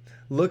 okay,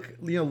 look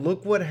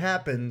what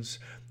happens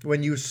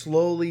when you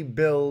slowly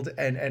build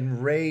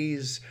and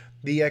raise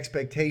the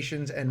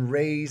expectations and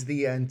raise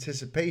the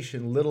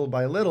anticipation little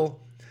by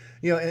little.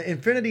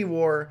 Infinity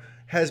War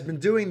has been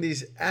doing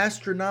these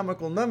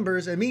astronomical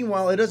numbers, and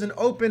meanwhile, it doesn't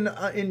open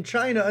in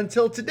China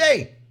until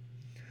today.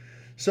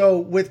 So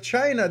with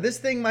China, this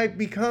thing might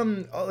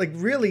become like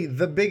really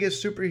the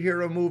biggest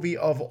superhero movie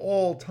of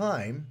all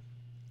time.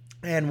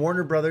 And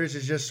Warner Brothers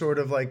is just sort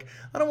of like,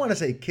 I don't want to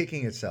say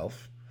kicking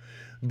itself,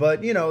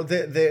 but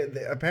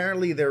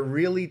apparently they're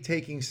really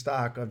taking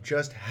stock of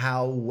just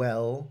how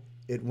well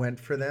it went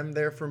for them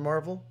there for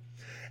Marvel.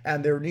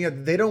 And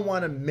they don't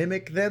want to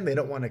mimic them. They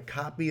don't want to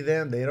copy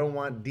them. They don't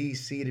want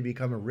DC to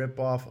become a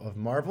ripoff of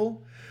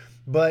Marvel.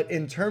 But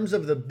in terms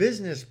of the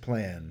business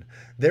plan,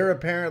 they're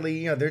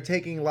apparently, they're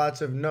taking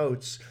lots of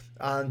notes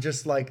on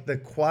just like the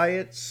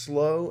quiet,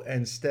 slow,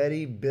 and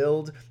steady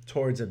build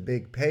towards a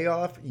big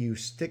payoff. You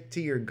stick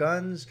to your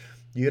guns.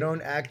 You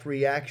don't act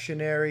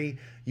reactionary.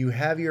 You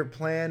have your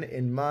plan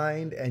in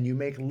mind, and you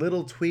make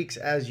little tweaks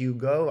as you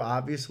go,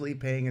 obviously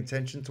paying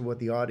attention to what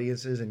the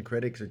audiences and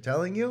critics are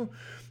telling you.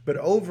 But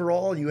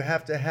overall, you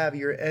have to have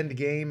your end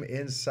game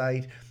in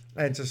sight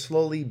and to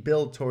slowly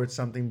build towards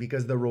something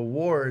because the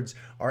rewards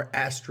are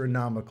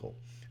astronomical.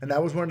 And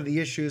that was one of the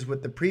issues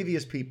with the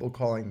previous people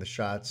calling the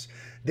shots.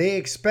 They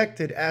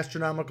expected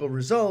astronomical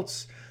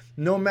results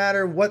no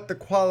matter what the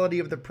quality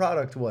of the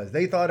product was.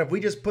 They thought if we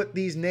just put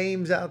these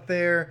names out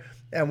there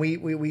and we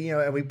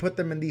put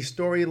them in these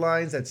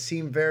storylines that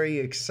seem very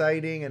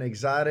exciting and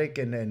exotic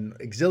and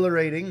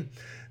exhilarating,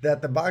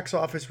 that the box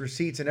office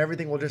receipts and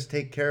everything will just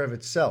take care of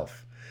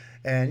itself.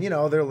 And,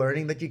 they're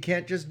learning that you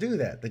can't just do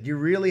that you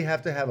really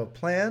have to have a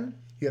plan.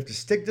 You have to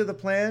stick to the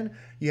plan.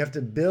 You have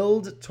to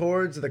build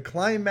towards the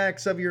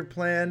climax of your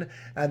plan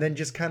and then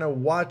just kind of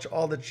watch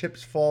all the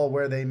chips fall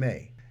where they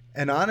may.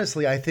 And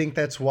honestly, I think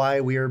that's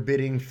why we are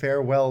bidding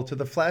farewell to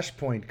the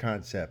Flashpoint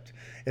concept.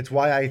 It's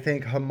why I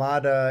think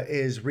Hamada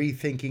is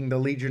rethinking the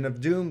Legion of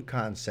Doom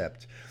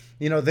concept.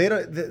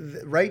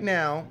 Right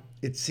now,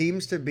 it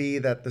seems to be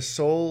that the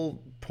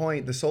sole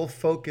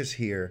focus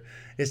here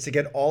is to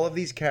get all of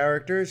these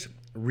characters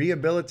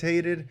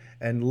rehabilitated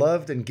and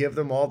loved and give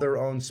them all their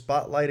own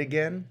spotlight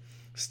again.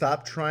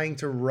 Stop trying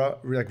to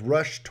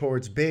rush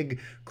towards big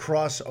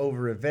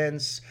crossover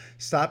events.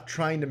 Stop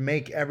trying to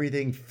make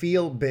everything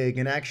feel big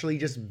and actually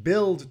just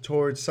build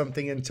towards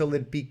something until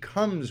it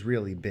becomes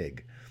really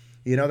big.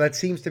 That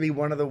seems to be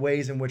one of the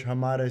ways in which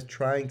Hamada is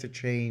trying to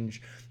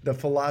change the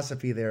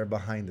philosophy there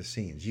behind the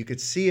scenes. You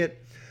could see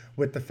it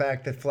with the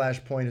fact that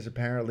Flashpoint is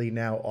apparently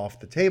now off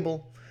the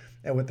table,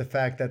 and with the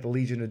fact that the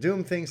Legion of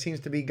Doom thing seems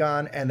to be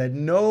gone, and that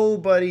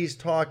nobody's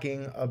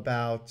talking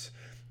about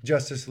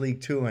Justice League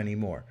 2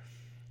 anymore.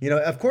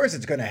 Of course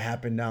it's going to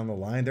happen down the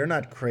line. They're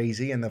not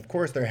crazy, and of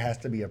course there has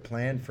to be a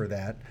plan for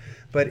that.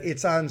 But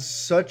it's on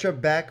such a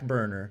back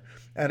burner,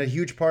 and a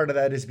huge part of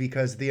that is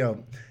because,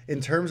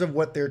 in terms of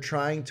what they're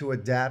trying to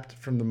adapt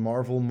from the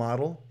Marvel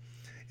model,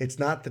 it's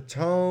not the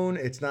tone,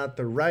 it's not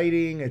the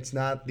writing, it's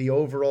not the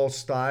overall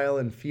style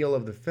and feel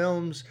of the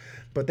films,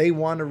 but they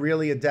want to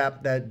really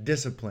adapt that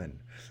discipline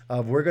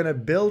of we're going to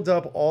build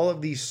up all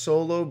of these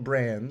solo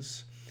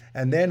brands,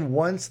 and then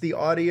once the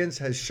audience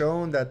has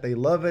shown that they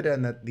love it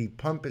and that the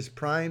pump is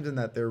primed and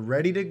that they're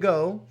ready to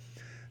go,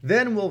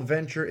 then we'll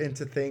venture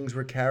into things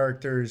where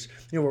characters,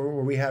 where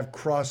we have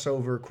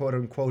crossover, quote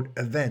unquote,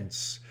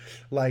 events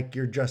like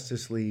your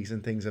Justice Leagues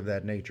and things of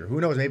that nature.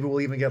 Who knows? Maybe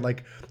we'll even get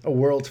like a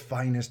World's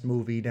Finest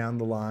movie down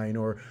the line,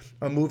 or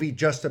a movie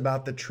just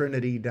about the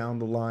Trinity down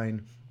the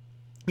line.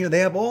 They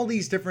have all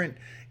these different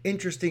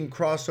interesting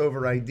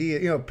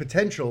crossover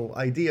potential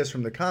ideas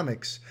from the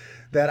comics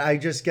that I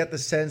just get the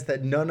sense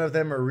that none of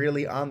them are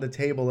really on the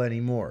table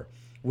anymore.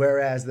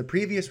 Whereas the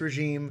previous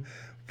regime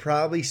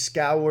probably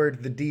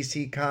scoured the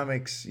DC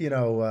Comics,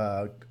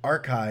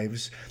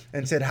 archives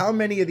and said, how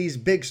many of these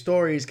big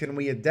stories can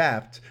we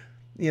adapt?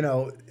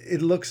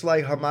 It looks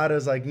like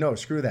Hamada's like, no,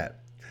 screw that.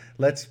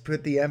 Let's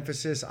put the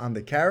emphasis on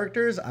the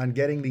characters, on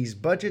getting these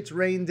budgets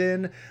reined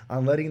in,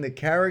 on letting the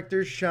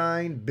characters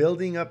shine,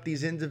 building up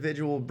these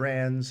individual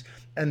brands,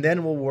 and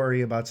then we'll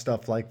worry about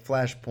stuff like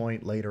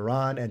Flashpoint later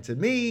on. And to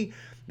me,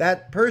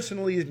 that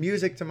personally is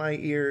music to my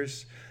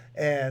ears.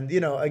 And,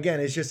 again,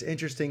 it's just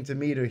interesting to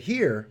me to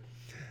hear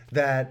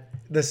that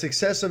the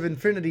success of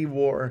Infinity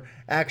War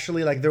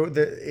actually,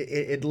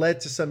 it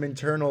led to some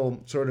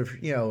internal sort of,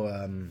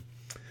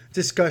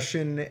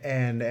 discussion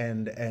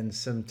and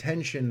some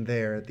tension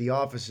there at the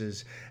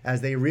offices as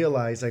they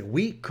realized,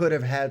 we could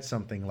have had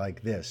something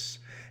like this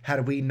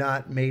had we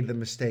not made the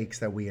mistakes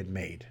that we had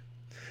made.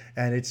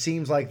 And it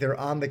seems like they're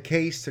on the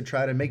case to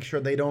try to make sure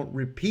they don't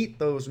repeat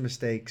those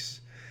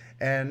mistakes.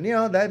 And,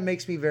 that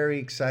makes me very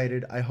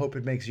excited. I hope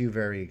it makes you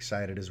very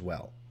excited as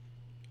well.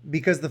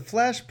 because the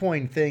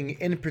Flashpoint thing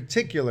in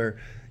particular,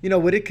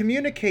 what it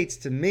communicates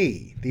to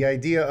me, the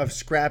idea of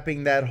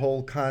scrapping that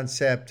whole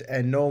concept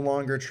and no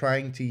longer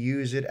trying to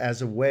use it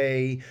as a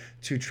way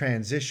to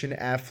transition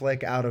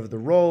Affleck out of the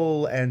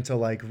role and to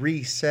like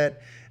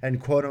reset and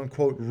quote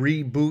unquote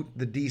reboot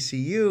the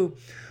DCU.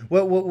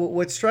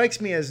 What strikes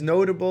me as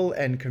notable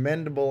and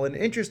commendable and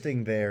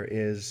interesting there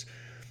is,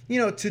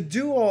 to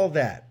do all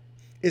that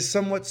is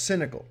somewhat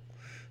cynical.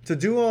 To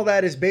do all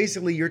that is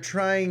basically you're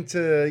trying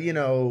to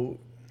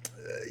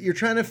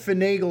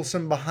finagle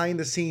some behind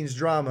the scenes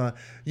drama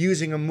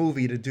using a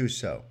movie to do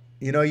so.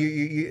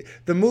 The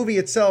movie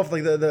itself,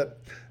 like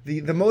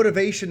the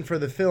motivation for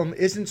the film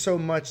isn't so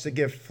much to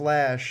give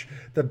Flash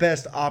the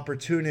best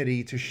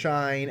opportunity to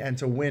shine and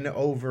to win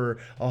over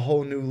a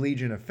whole new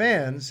legion of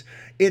fans.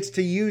 It's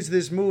to use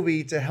this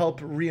movie to help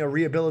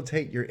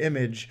rehabilitate your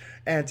image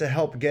and to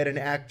help get an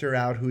actor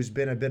out who's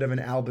been a bit of an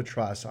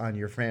albatross on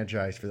your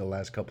franchise for the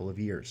last couple of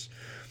years.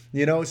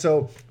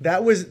 So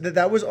that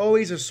was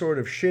always a sort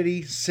of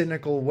shitty,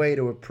 cynical way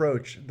to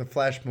approach the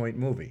Flashpoint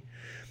movie.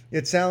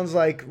 It sounds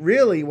like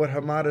really what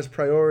Hamada's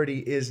priority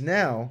is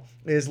now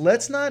is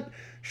let's not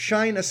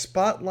shine a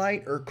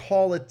spotlight or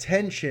call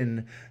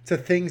attention to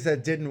things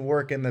that didn't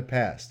work in the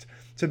past.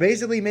 To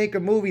basically make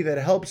a movie that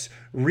helps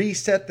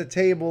reset the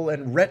table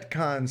and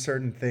retcon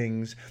certain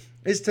things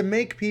is to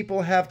make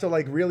people have to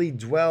like really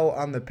dwell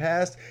on the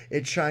past.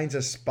 It shines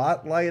a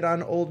spotlight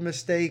on old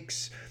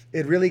mistakes.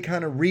 It really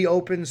kind of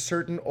reopens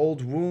certain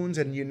old wounds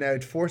and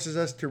it forces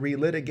us to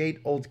relitigate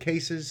old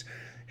cases.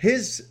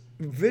 His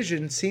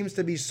vision seems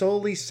to be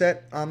solely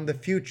set on the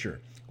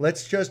future.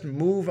 Let's just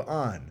move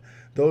on.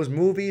 Those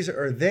movies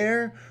are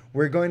there.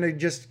 We're going to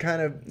just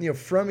kind of,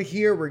 from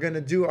here, we're going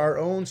to do our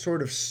own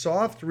sort of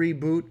soft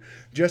reboot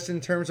just in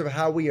terms of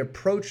how we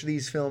approach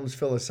these films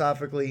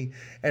philosophically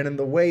and in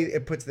the way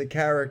it puts the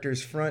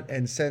characters front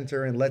and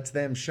center and lets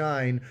them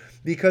shine,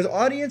 because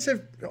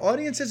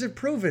audiences have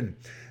proven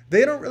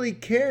they don't really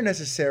care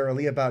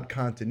necessarily about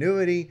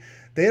continuity.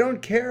 They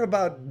don't care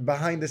about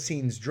behind the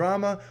scenes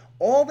drama.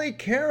 All they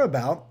care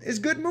about is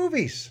good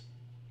movies.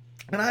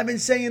 And I've been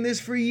saying this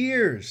for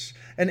years.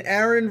 And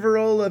Aaron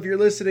Verola, if you're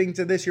listening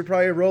to this, you're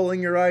probably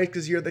rolling your eyes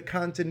because you're the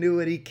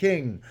continuity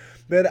king.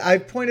 But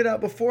I've pointed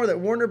out before that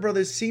Warner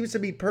Brothers seems to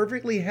be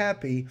perfectly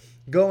happy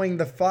going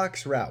the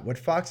Fox route, what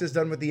Fox has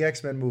done with the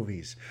X-Men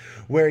movies,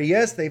 where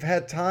yes, they've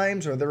had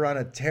times where they're on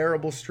a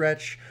terrible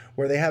stretch,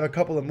 where they have a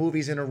couple of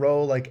movies in a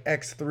row like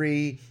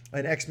X3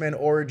 and X-Men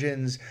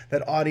Origins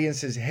that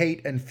audiences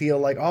hate and feel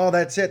like, oh,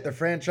 that's it, the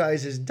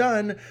franchise is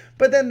done.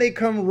 But then they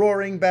come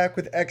roaring back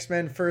with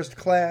X-Men First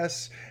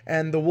Class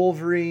and the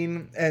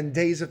Wolverine and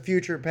Days of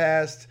Future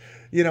Past,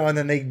 and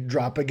then they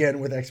drop again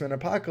with X-Men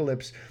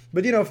Apocalypse.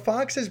 But,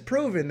 Fox has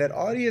proven that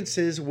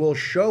audiences will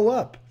show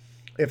up.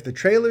 If the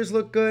trailers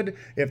look good,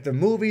 if the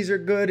movies are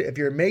good, if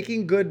you're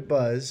making good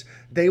buzz,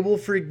 they will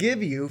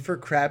forgive you for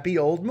crappy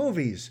old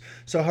movies.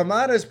 So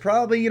Hamada's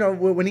probably,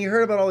 when he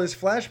heard about all this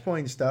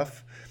Flashpoint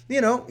stuff,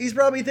 he's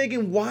probably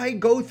thinking, why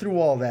go through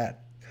all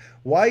that?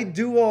 Why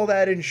do all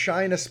that and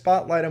shine a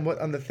spotlight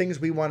on the things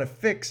we want to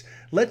fix?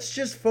 Let's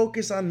just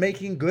focus on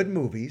making good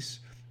movies.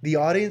 The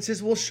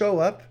audiences will show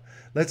up.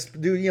 Let's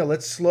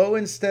slow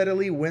and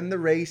steadily win the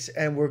race,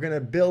 and we're going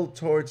to build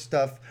towards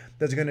stuff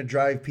that's going to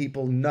drive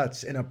people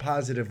nuts in a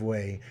positive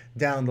way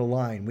down the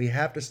line. We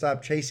have to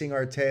stop chasing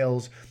our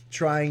tails,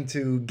 trying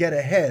to get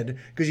ahead,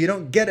 because you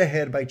don't get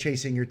ahead by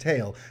chasing your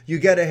tail. You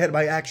get ahead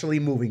by actually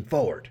moving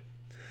forward.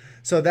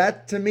 So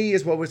that, to me,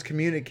 is what was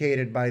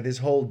communicated by this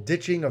whole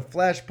ditching of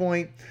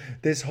Flashpoint,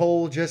 this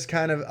whole just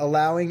kind of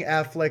allowing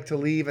Affleck to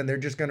leave, and they're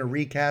just going to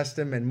recast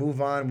him and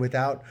move on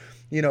without,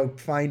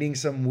 finding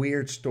some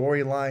weird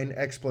storyline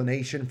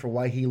explanation for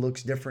why he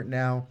looks different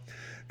now.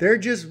 They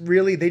just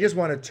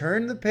want to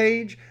turn the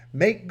page,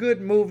 make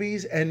good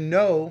movies, and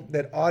know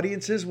that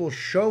audiences will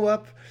show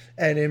up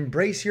and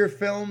embrace your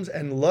films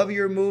and love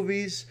your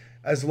movies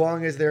as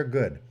long as they're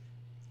good.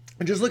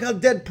 And just look how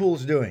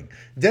Deadpool's doing.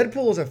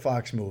 Deadpool's a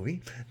Fox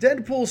movie.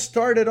 Deadpool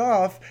started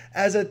off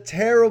as a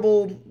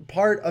terrible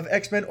part of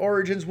X-Men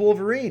Origins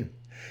Wolverine.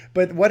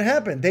 But what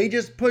happened? They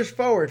just pushed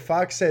forward.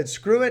 Fox said,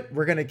 screw it.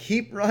 We're going to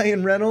keep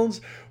Ryan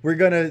Reynolds. We're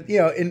going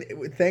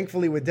to,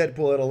 thankfully with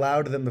Deadpool, it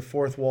allowed them the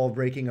fourth wall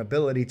breaking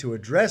ability to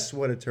address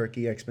what a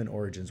turkey X-Men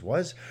Origins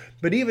was.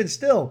 But even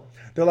still,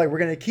 they're like, we're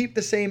going to keep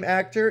the same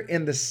actor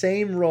in the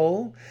same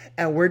role,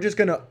 and we're just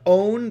going to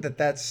own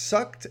that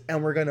sucked,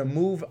 and we're going to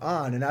move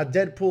on. And now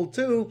Deadpool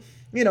 2,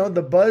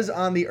 the buzz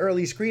on the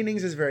early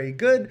screenings is very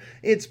good.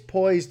 It's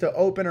poised to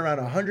open around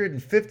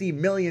 $150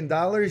 million,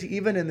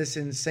 even in this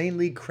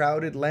insanely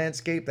crowded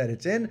landscape that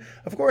it's in.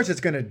 Of course,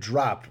 it's going to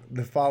drop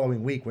the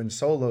following week when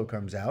Solo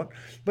comes out.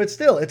 But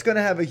still, it's going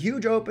to have a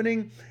huge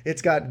opening.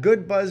 It's got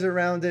good buzz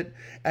around it.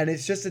 And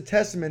it's just a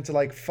testament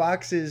to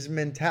Fox's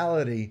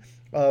mentality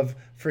of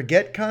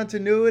forget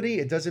continuity.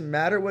 It doesn't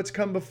matter what's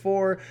come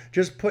before.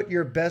 Just put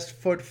your best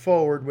foot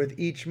forward with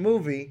each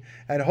movie.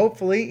 And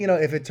hopefully,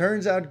 if it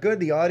turns out good,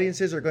 the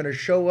audiences are going to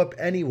show up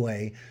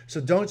anyway.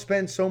 So don't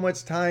spend so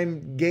much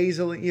time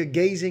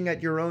gazing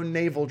at your own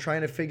navel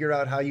trying to figure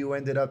out how you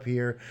ended up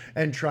here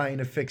and trying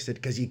to fix it,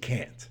 because you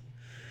can't.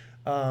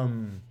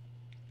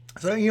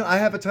 So, I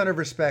have a ton of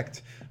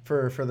respect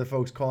for the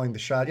folks calling the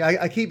shot.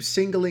 I keep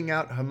singling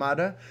out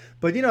Hamada,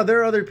 but, there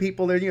are other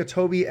people there.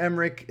 Toby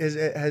Emmerich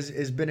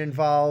has been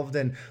involved,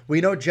 and we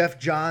know Jeff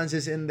Johns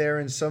is in there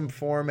in some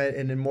form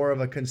and in more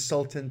of a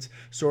consultant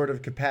sort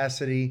of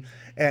capacity.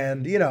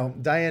 And,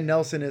 Diane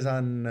Nelson is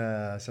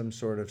on some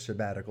sort of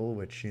sabbatical,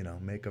 which,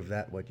 make of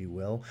that what you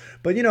will.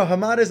 But,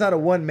 Hamada is not a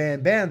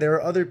one-man band. There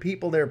are other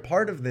people that are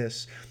part of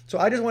this. So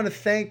I just want to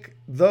thank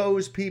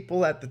those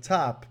people at the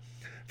top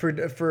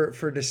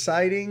for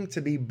deciding to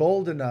be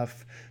bold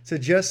enough to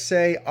just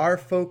say our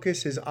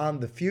focus is on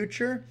the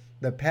future.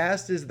 The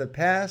past is the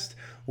past.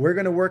 We're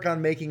going to work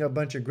on making a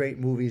bunch of great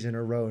movies in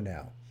a row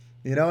now.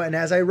 And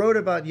as I wrote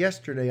about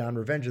yesterday on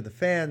Revenge of the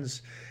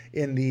Fans,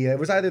 it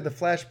was either the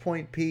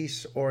Flashpoint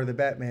piece or the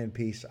Batman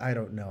piece. I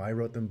don't know. I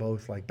wrote them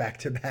both like back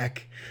to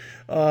back.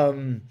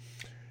 In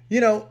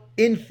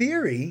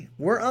theory,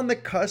 we're on the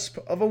cusp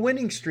of a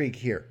winning streak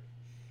here.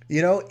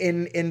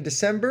 In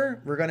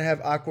December, we're going to have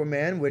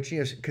Aquaman, which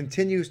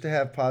continues to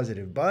have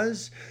positive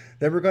buzz.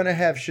 Then we're going to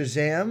have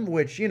Shazam,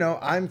 which,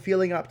 I'm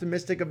feeling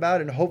optimistic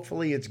about, and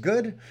hopefully it's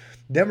good.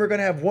 Then we're going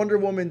to have Wonder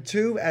Woman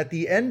 2 at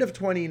the end of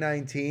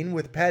 2019,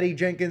 with Patty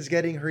Jenkins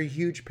getting her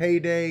huge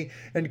payday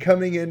and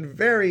coming in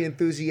very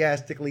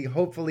enthusiastically,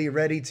 hopefully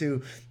ready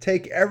to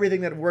take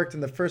everything that worked in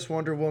the first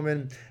Wonder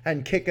Woman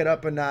and kick it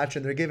up a notch.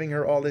 And they're giving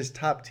her all this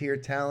top-tier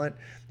talent.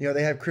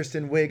 They have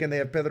Kristen Wiig and they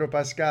have Pedro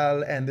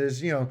Pascal, and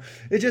there's,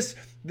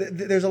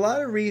 there's a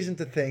lot of reason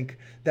to think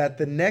that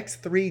the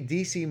next 3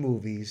 DC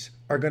movies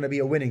are going to be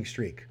a winning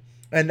streak.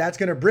 And that's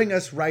going to bring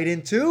us right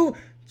into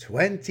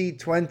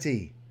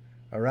 2020.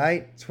 All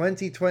right?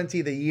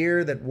 2020, the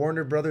year that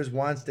Warner Brothers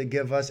wants to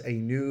give us a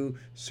new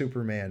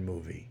Superman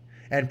movie.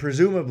 And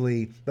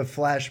presumably the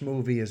Flash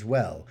movie as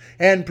well.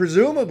 And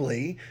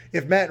presumably,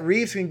 if Matt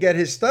Reeves can get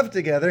his stuff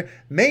together,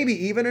 maybe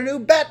even a new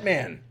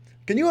Batman.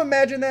 Can you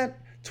imagine that?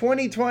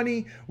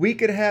 2020, we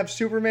could have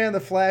Superman,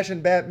 the Flash,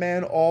 and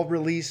Batman all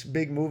release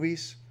big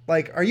movies.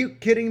 Like, are you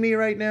kidding me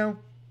right now?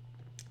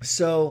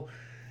 So,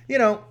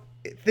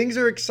 things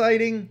are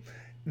exciting.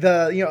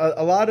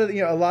 A lot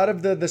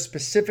of the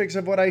specifics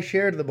of what I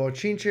shared, the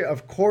Bochinche,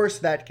 of course,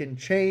 that can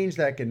change,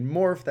 that can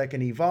morph, that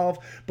can evolve.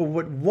 But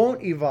what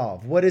won't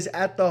evolve, what is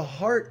at the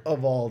heart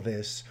of all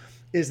this,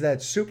 is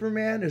that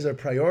Superman is a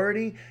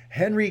priority.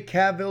 Henry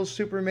Cavill's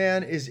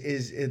Superman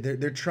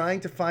they're trying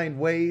to find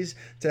ways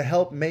to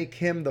help make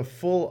him the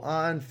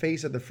full-on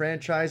face of the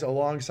franchise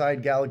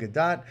alongside Gal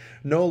Gadot,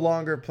 no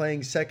longer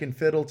playing second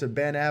fiddle to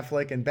Ben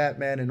Affleck and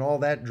Batman and all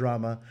that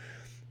drama.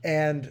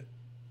 And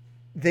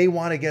they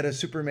want to get a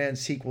Superman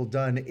sequel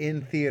done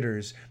in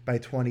theaters by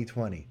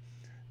 2020.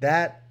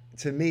 That,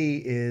 to me,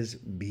 is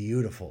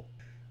beautiful.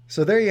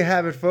 So there you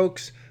have it,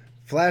 folks.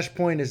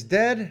 Flashpoint is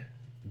dead.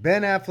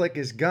 Ben Affleck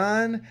is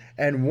gone,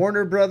 and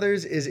Warner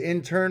Brothers is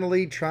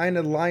internally trying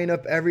to line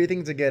up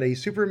everything to get a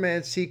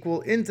Superman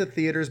sequel into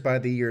theaters by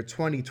the year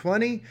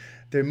 2020.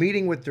 They're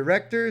meeting with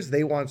directors.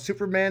 They want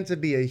Superman to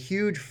be a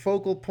huge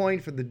focal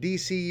point for the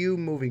DCU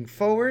moving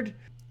forward.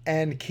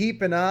 And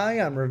keep an eye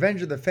on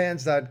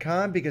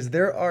revengeofthefans.com, because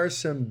there are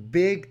some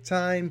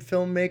big-time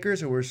filmmakers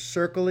who are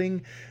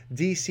circling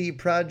DC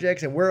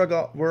projects, and we're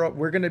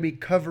going to be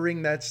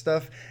covering that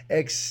stuff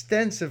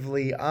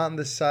extensively on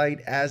the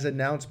site as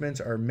announcements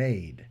are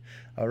made.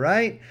 All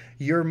right?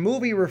 Your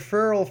movie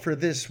referral for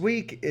this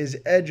week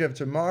is Edge of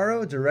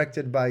Tomorrow,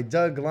 directed by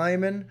Doug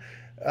Liman,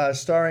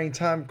 starring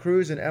Tom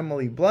Cruise and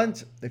Emily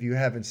Blunt. If you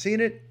haven't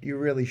seen it, you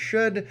really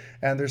should.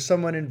 And there's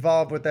someone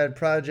involved with that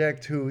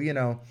project who,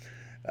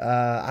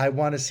 I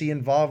want to see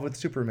involved with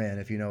Superman,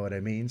 if you know what I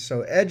mean.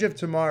 So Edge of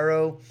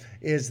Tomorrow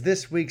is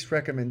this week's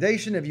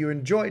recommendation. If you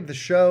enjoyed the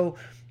show,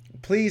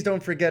 please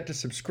don't forget to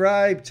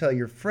subscribe, tell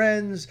your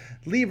friends,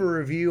 leave a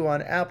review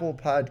on Apple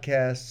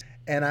Podcasts.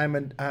 And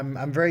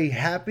I'm very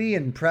happy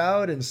and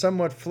proud and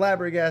somewhat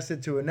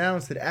flabbergasted to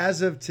announce that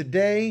as of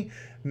today,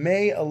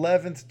 May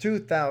 11th,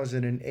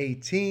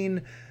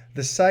 2018,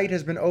 the site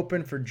has been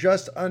open for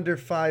just under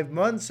 5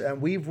 months,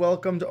 and we've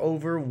welcomed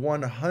over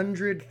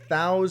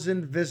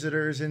 100,000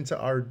 visitors into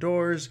our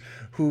doors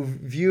who've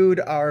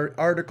viewed our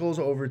articles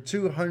over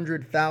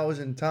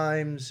 200,000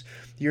 times.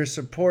 Your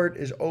support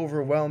is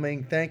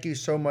overwhelming. Thank you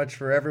so much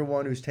for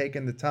everyone who's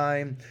taken the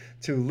time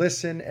to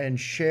listen and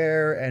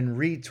share and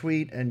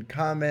retweet and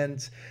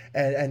comment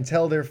and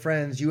tell their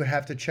friends you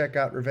have to check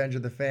out Revenge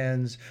of the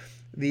Fans,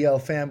 the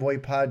Fanboy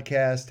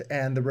Podcast,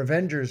 and the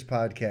Revengers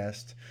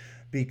Podcast.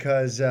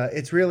 Because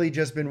it's really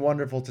just been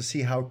wonderful to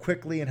see how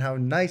quickly and how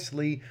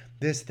nicely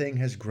this thing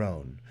has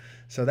grown.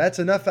 So that's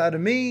enough out of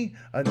me.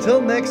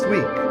 Until next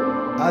week,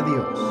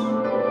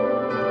 adios.